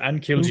there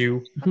and killed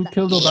you? Who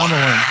killed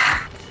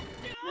Obama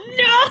when?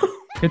 No!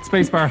 Hit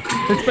spacebar.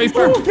 Hit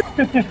spacebar.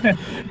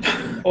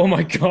 Oh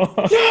my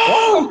god.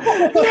 No!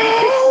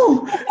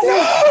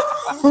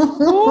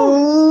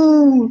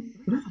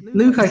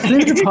 Luke, I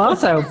cleared the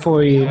path out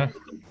for you.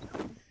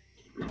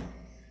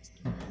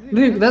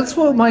 Luke, that's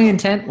what my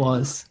intent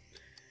was.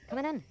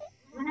 Coming in.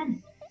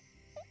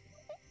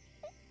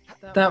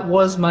 That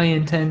was my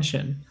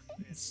intention.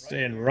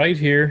 Staying right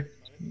here,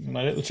 in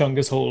my little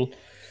chungus hole.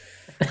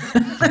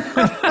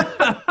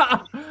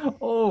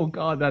 Oh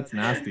god, that's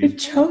nasty.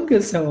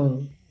 Chungus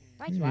hole.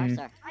 Right you are,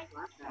 sir.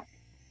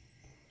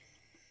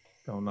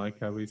 Don't like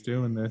how he's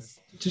doing this.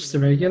 Just a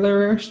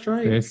regular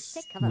airstrike. This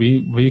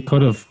we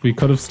could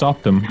have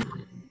stopped him.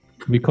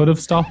 We could have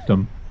stopped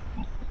him.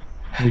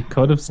 We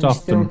could have We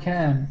stopped still him.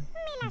 can.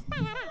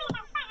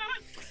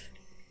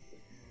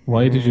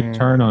 Why did you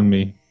turn on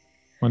me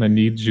when I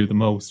needed you the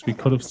most? We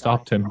could have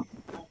stopped him.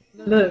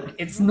 Look,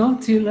 it's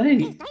not too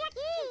late.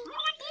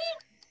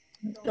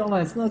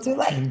 Donagh, it's not too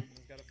late.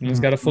 He's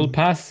got a full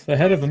path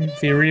ahead of him if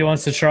he really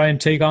wants to try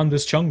and take on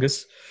this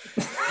chungus.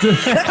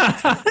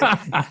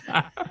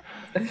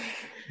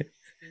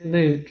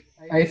 Luke,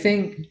 I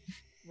think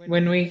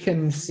when we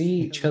can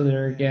see each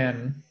other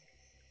again,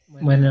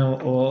 when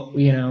all,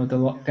 you know, the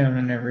lockdown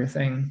and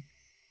everything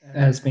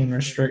has been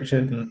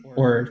restricted,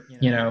 or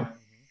you know,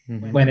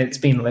 when it's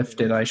been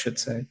lifted, I should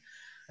say,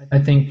 I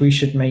think we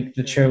should make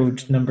the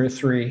chode number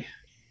 3.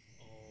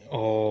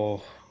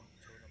 Oh,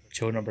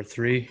 chode number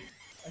 3.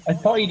 I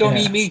thought you don't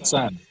eat meat,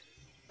 Sam.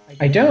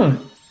 I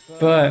don't,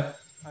 but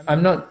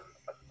I'm not.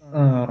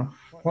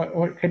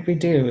 What could we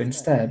do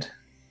instead?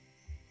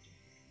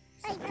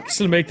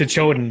 Still make the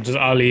chode and just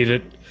I'll eat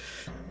it.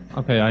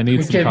 Okay, I need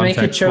We some could make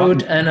context. a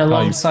chode, and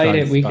alongside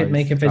it, we could guys,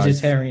 make a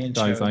vegetarian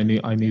Guys, chode.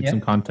 I need Yeah?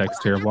 some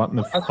context here. What in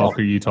the fuck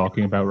are you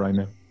talking about right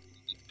now?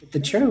 The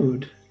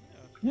chode.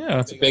 Yeah,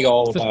 It's a big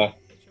old. the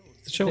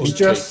chode. It's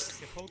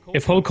just.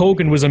 If Hulk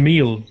Hogan was a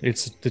meal,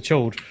 it's the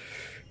chode.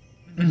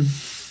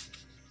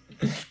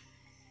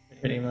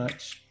 Pretty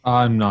much.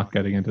 I'm not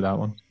getting into that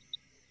one.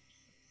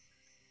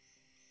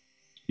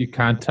 You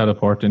can't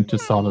teleport into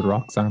solid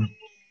rock, Sam.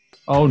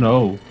 Oh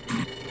no.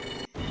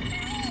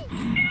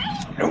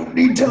 I don't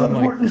need Oh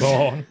my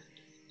god.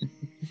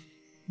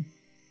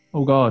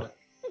 Oh god.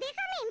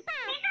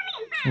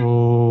 Oh,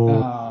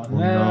 Oh, oh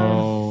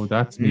no,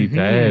 that's me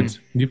dead.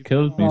 You've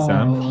killed me,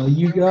 Sam. Oh,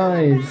 you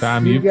guys.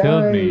 Sam, you've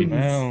killed me.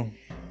 Wow.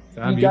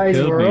 Sam, You guys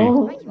killed were me.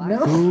 all. No.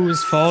 Who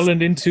has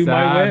fallen into my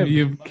Sam, web?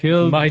 you've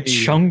killed My me.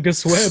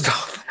 chungus web.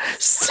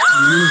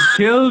 You've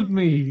killed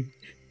me.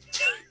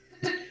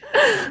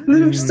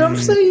 Luke, stop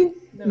saying.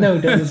 No,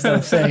 don't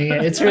stop saying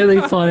it. It's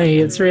really funny.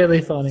 It's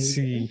really funny.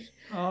 See,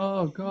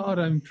 Oh god,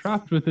 I'm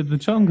trapped within the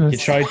chungus. you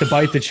tried to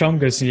bite the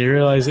chungus and you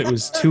realized it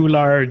was too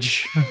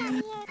large.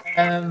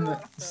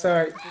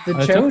 Sorry. The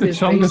I took chode the is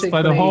chungus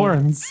by the basically-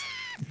 horns.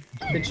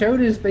 The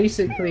chode is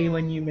basically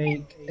when you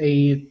make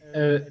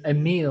a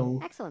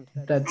meal Excellent.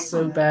 that's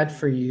so bad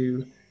for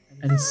you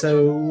and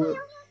so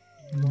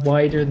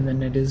wider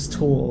than it is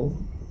tall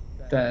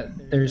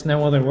that there's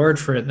no other word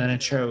for it than a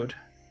chode.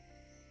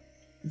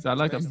 Is that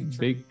like a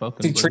big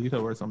fucking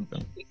burrito or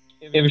something?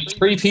 It was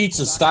 3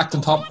 pizzas stacked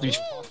on top of each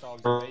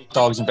other,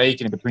 dogs and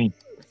bacon in between.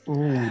 Oh,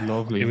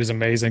 lovely. It was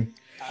amazing.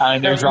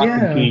 And there's rock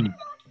Yeah. and cheese.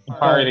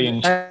 Entirely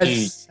in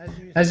cheese.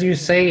 As you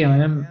say, I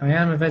am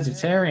a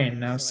vegetarian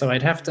now, so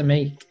I'd have to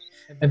make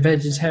a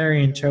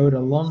vegetarian chode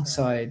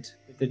alongside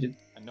the.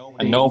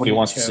 And nobody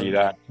wants to chode. see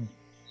that.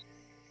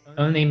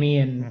 Only me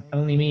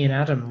and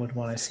Adam would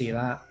want to see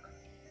that.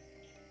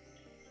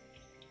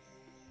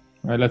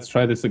 Alright, let's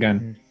try this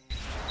again.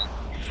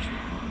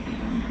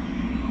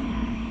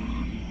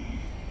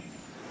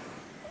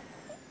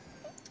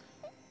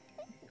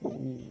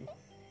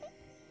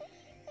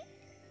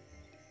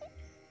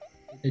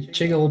 The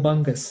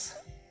Chigglebungus.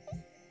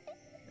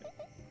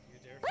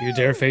 You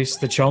dare face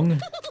the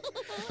chung?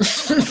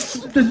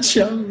 The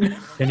chung.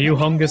 Can you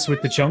hungus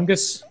with the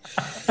chungus?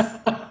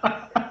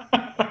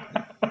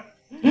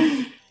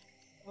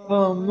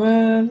 Oh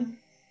man.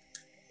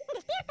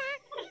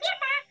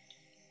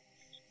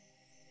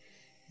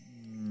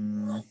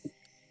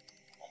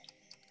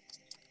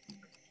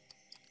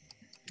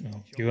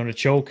 You're gonna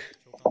choke.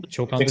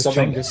 Choke on Pick this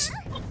something. chungus.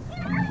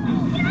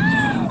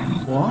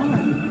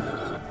 Why?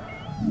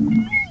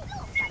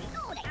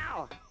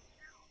 Ow.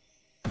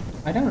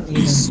 I don't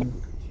even.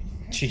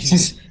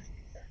 Jesus.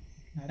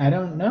 I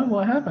don't know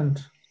what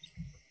happened.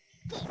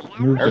 I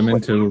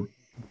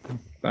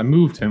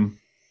moved him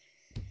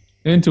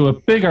into a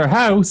bigger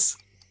house.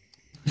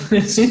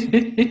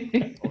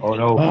 Oh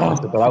no.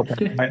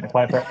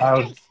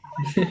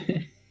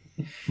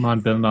 Come on,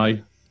 Bill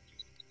Nye.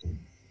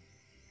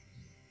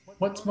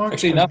 What's marked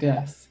Actually, for no.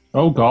 death?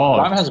 Oh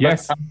god. Sam has a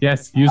Yes, better-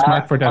 yes, use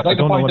Mark for death. I'd like I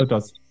don't to know point what out- it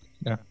does.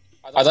 Yeah.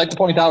 I'd like to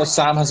point out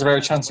Sam has a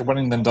better chance of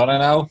winning than Donagh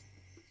now.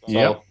 So,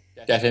 Yep.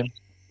 get him.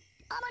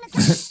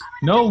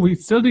 No, we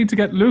still need to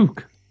get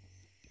Luke.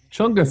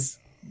 Chungus.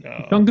 No,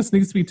 Chungus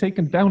needs to be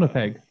taken down a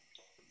peg.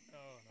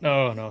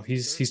 no,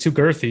 he's too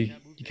girthy.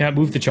 You can't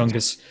move the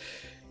Chungus.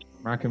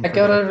 Mark him I for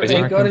gotta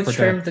death. Mark him for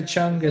trim death. the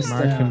Chungus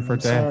Mark down. him for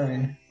death.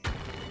 Sorry.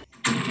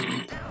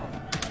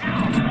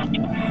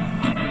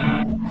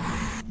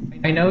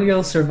 I know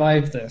you'll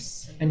survive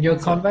this, and you'll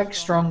come back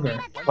stronger.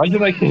 Why did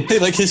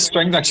like his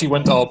strength actually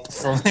went up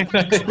from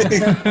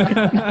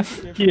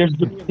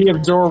he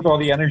absorbed all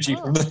the energy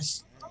from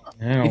this.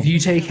 No. If you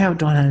take out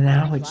Donagh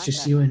now, it's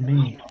just you and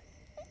me.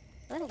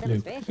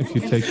 Luke, if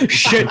you take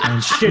Shit!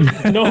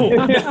 No!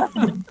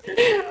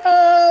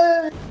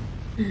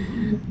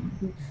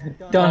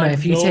 Donagh,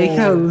 if you take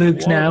out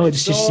Luke now,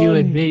 it's just you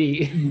and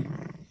me.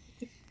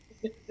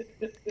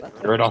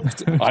 You're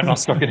not. I'm not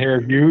stuck in here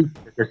with you.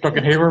 You're stuck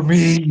in here with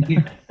me.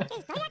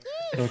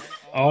 Look,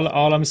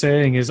 all I'm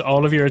saying is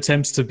all of your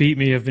attempts to beat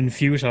me have been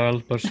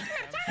futile, but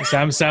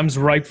Sam's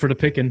ripe for the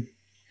picking.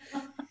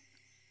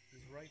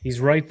 He's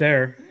right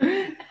there.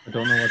 I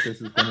don't know what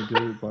this is going to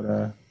do,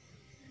 but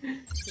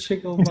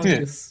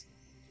Chicklebungus.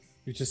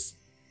 You just...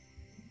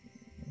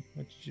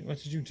 What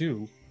did you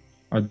do?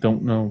 I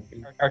don't know.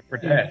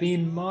 You've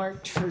been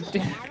marked for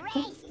death.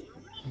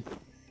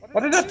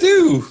 What did that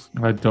do?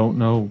 I don't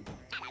know,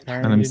 and I'm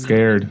Apparently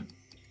scared.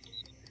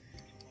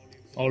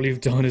 All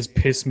you've done is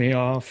piss me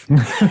off.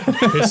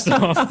 Pissed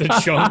off the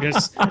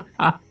Chungus.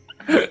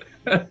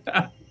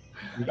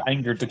 You've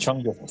angered the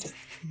Chungus.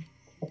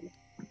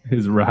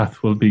 His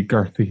wrath will be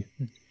girthy.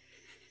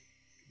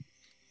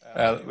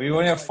 We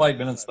only have 5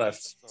 minutes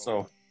left,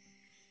 so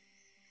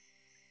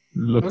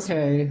Look,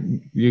 Okay.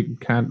 you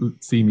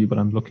can't see me, but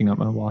I'm looking at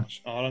my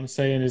watch. All I'm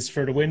saying is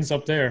for the wins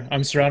up there,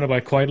 I'm surrounded by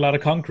quite a lot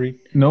of concrete.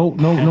 No,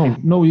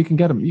 you can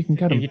get him. You can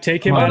get him. If you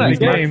take him Come out on, of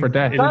the he's marked game, for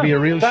death. it'll be a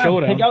real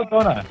showdown. Take out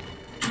Donagh.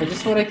 I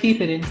just want to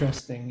keep it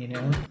interesting, you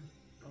know?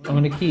 I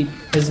want to keep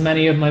as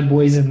many of my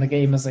boys in the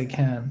game as I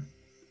can.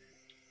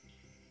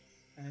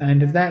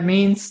 And if that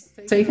means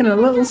taking a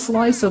little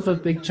slice of a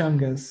big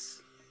Chungus.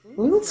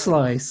 A little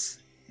slice.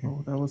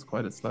 Oh, that was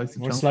quite a slice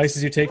of What chunk.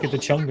 slices you take at the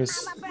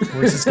Chungus?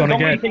 Where's this gonna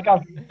get?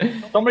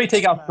 Somebody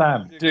take out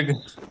Sam. Dude.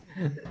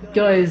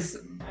 Guys,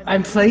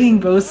 I'm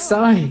playing both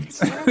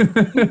sides.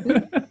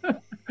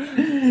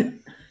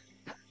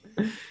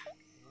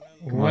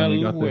 Well,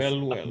 we got this.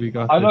 well. We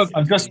got I'm, this.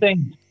 I'm just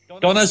saying,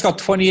 Donagh's got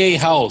 28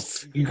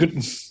 health. You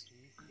couldn't.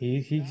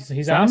 He's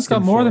Sam's asking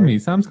got more for than it. me.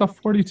 Sam's got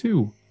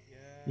 42.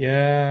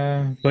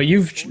 Yeah, but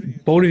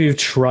both of you have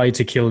tried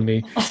to kill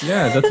me.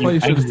 Yeah, that's why you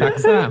should attack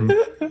Sam.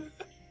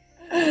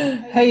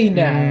 Hey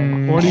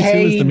now. 42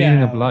 hey is the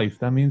meaning of now. life.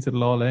 That means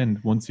it'll all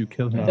end once you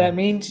kill him. That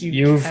means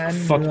You've can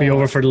fucked me run.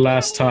 over for the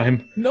last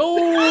time.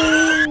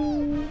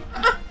 No!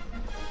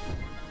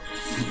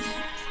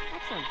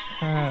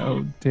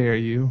 How dare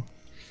you?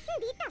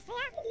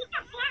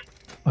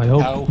 I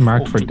hope How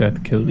Marked for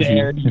Death kills you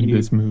dare in you.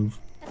 this move.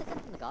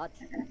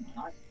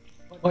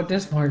 What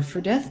does Marked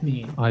for Death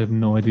mean? I have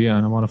no idea,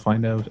 and I want to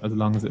find out as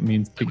long as it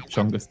means Big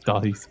Chungus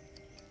dies.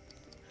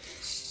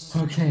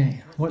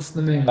 Okay, what's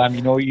the move? Sam,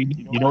 you know what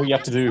you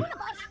have to do.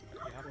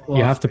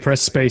 You have to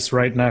press space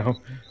right now.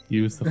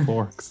 Use the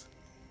forks.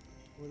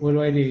 What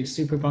do I do?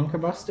 Super Bunker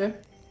Buster?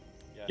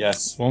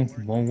 Yes. Won't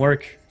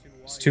work.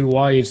 It's too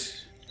wide.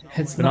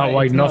 It's They're not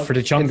wide it's enough not- for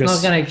the Chungus.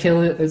 It's not gonna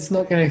kill it. It's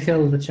not gonna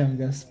kill the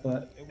Chungus,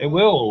 but It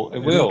will. It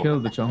It'll will. kill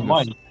the Chungus. Come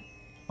on.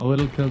 Oh,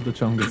 it'll kill the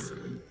Chungus.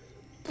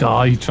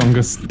 Die,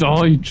 Chungus.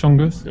 Die,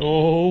 Chungus.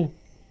 Oh,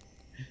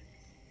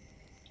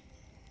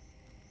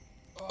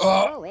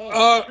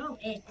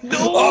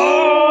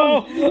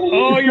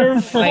 oh, you're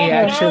I fucking.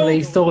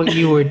 actually thought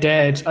you were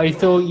dead. I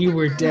thought you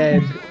were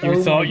dead.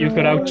 You thought you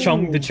could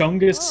out-chung the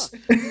Chungus?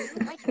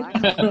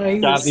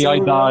 Sadly, I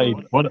died,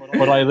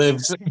 but I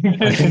lived.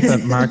 I think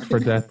that Marked for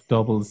Death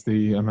doubles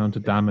the amount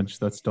of damage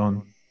that's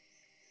done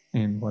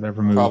in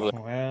whatever move. Probably.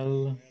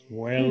 Well.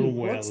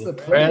 What's the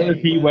play?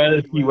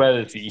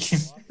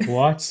 Wellity.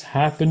 What's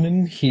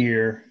happening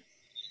here?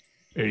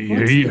 Hey,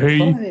 What's hey, the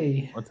hey.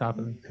 play? What's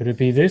happening? Could it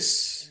be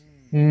this?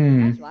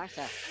 Okay.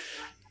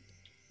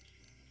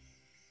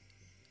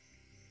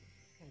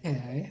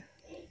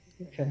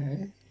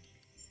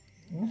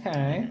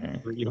 Okay.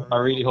 I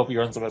really hope he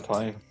runs out of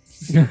time.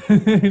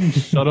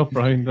 Shut up,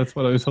 Brian. That's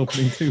what I was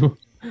hoping too.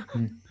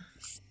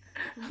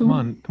 Come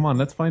on.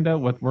 Let's find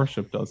out what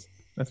worship does.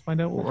 Let's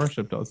find out what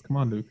worship does. Come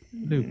on, Luke.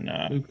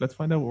 Nah. Luke, let's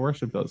find out what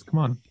worship does. Come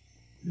on.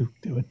 Luke,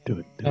 do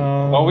it.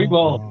 Oh, we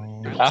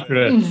will.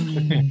 After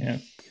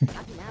this.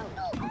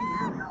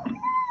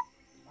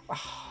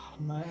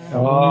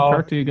 Only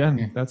 30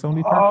 again. That's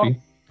only 30.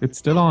 It's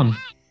still on.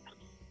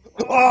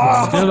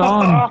 Still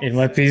on. It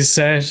might be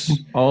set.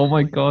 Oh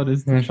my god,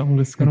 is the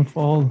Chungus gonna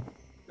fall?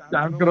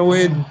 I'm gonna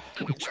win.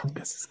 The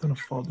Chungus is gonna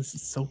fall. This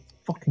is so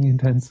fucking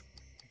intense.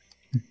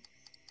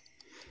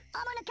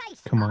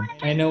 Come on.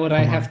 I know what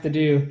I have to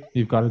do.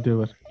 You've got to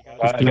do it.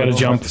 You gotta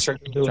jump.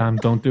 Sam,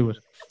 don't do it.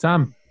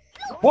 Sam!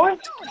 What?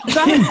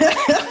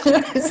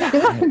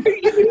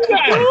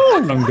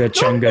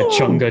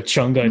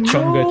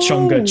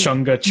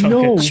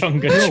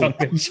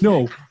 Chunga.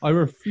 No, I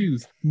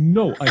refuse.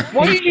 No, I hate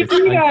Why did you this.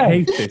 do I that?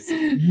 hate this.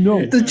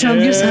 No. The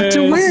Chungus have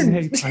to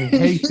win. I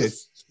hate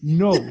this.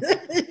 No.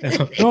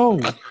 No.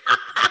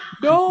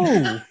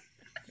 No.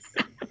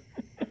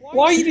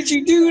 Why did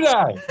you do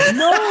that?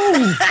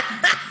 No!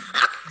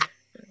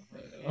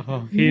 Oh,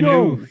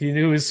 he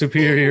knew his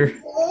superior.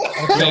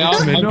 Okay,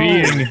 Ultimate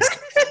being.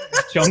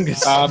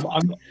 Chungus.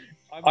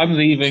 I'm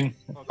leaving.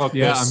 Fuck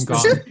Yeah, this. I'm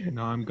gone.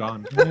 No, I'm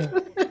gone.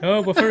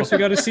 Oh, but first we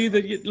got to see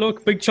that.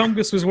 Look, Big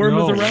Chungus was worm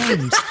of the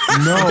round.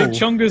 No. Big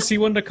Chungus, he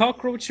won the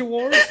cockroach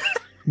award.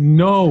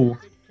 No.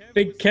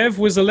 Big Kev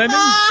was a lemon.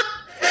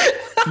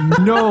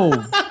 No.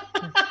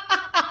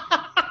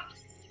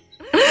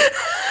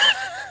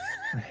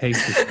 I hate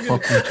this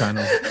fucking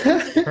channel.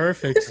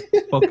 Perfect.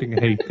 Fucking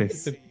hate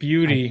this. The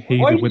beauty. I hate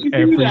Why it did with you do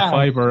every that?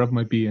 fiber of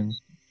my being.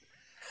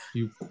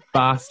 You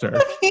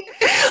bastard.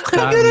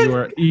 Dan, you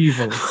are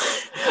evil.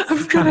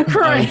 I'm gonna I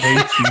cry.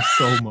 hate you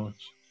so much.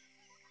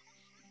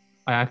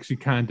 I actually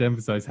can't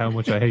emphasize how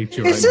much I hate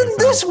you right Isn't now,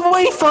 this Sam.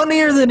 way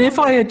funnier than if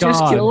I had just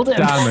God killed him?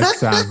 damn it,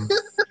 Sam.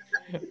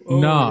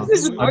 No,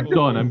 I'm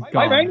done. I'm gone.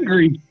 I'm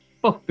angry.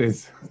 Fuck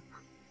this.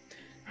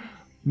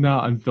 No,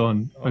 I'm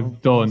done. I'm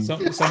done.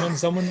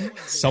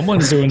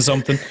 Someone's doing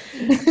something.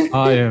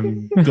 I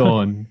am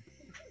done.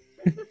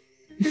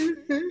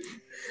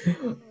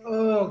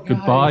 Oh, guys.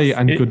 Goodbye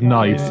and good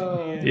night.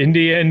 In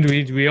the end,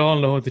 we all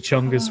know the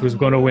Chungus was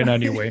going to win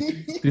anyway.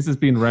 This has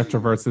been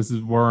RetroVerts. This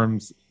is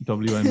Worms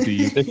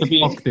WMD. This could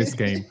be. Fuck this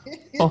game.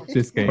 Fuck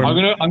this game. I'm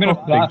gonna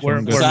Fuck flag Big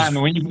Chungus. Sam.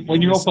 When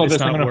you upload It's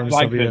this, I'm not gonna Worms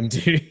flag this.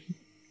 WMD.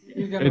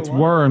 It's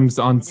Worms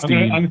on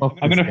Steam. I'm Fuck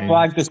this gonna game.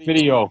 flag this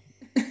video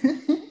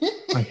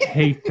I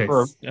hate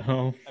for this.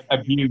 Oh,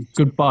 abuse.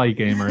 Goodbye,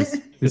 gamers.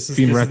 This has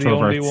been this is the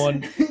only RetroVerts.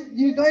 one.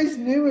 You guys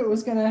knew it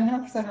was gonna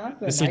have to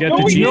happen. This will I- get No,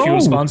 the G no.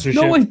 Fuel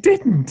sponsorship. No, I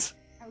didn't.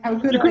 How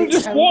could You I? could have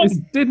just how- won. This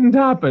didn't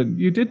happen.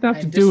 You didn't have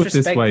I to do it this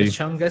disrespect way. the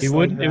Chungus It like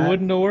wouldn't. It that.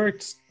 wouldn't have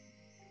worked.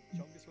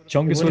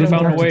 Chungus It would have wouldn't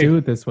found a Have to way. do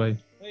it this way.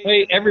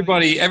 Hey,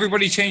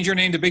 everybody change your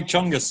name to Big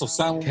Chungus so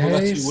Sam will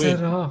let you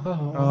win.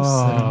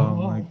 Oh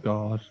my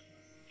god.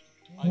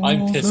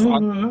 I'm pissed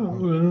off.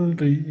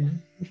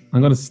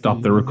 I'm gonna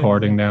stop the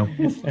recording now.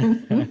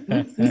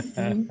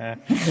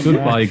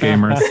 Goodbye,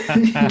 gamers.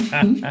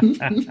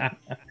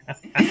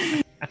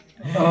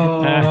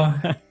 Oh,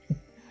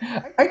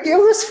 it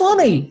was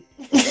funny.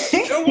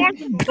 It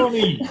wasn't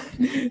funny.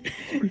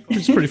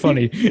 It's pretty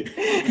funny.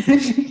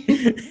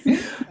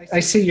 I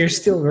see you're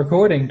still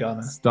recording,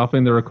 Donagh.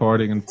 Stopping the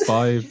recording in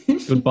 5.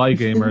 Goodbye,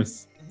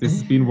 gamers. This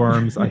has been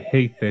Worms. I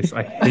hate this.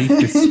 I hate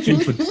this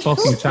stupid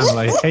fucking channel.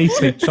 I hate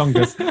Big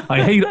Chungus.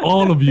 I hate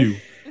all of you.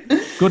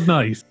 Good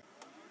night.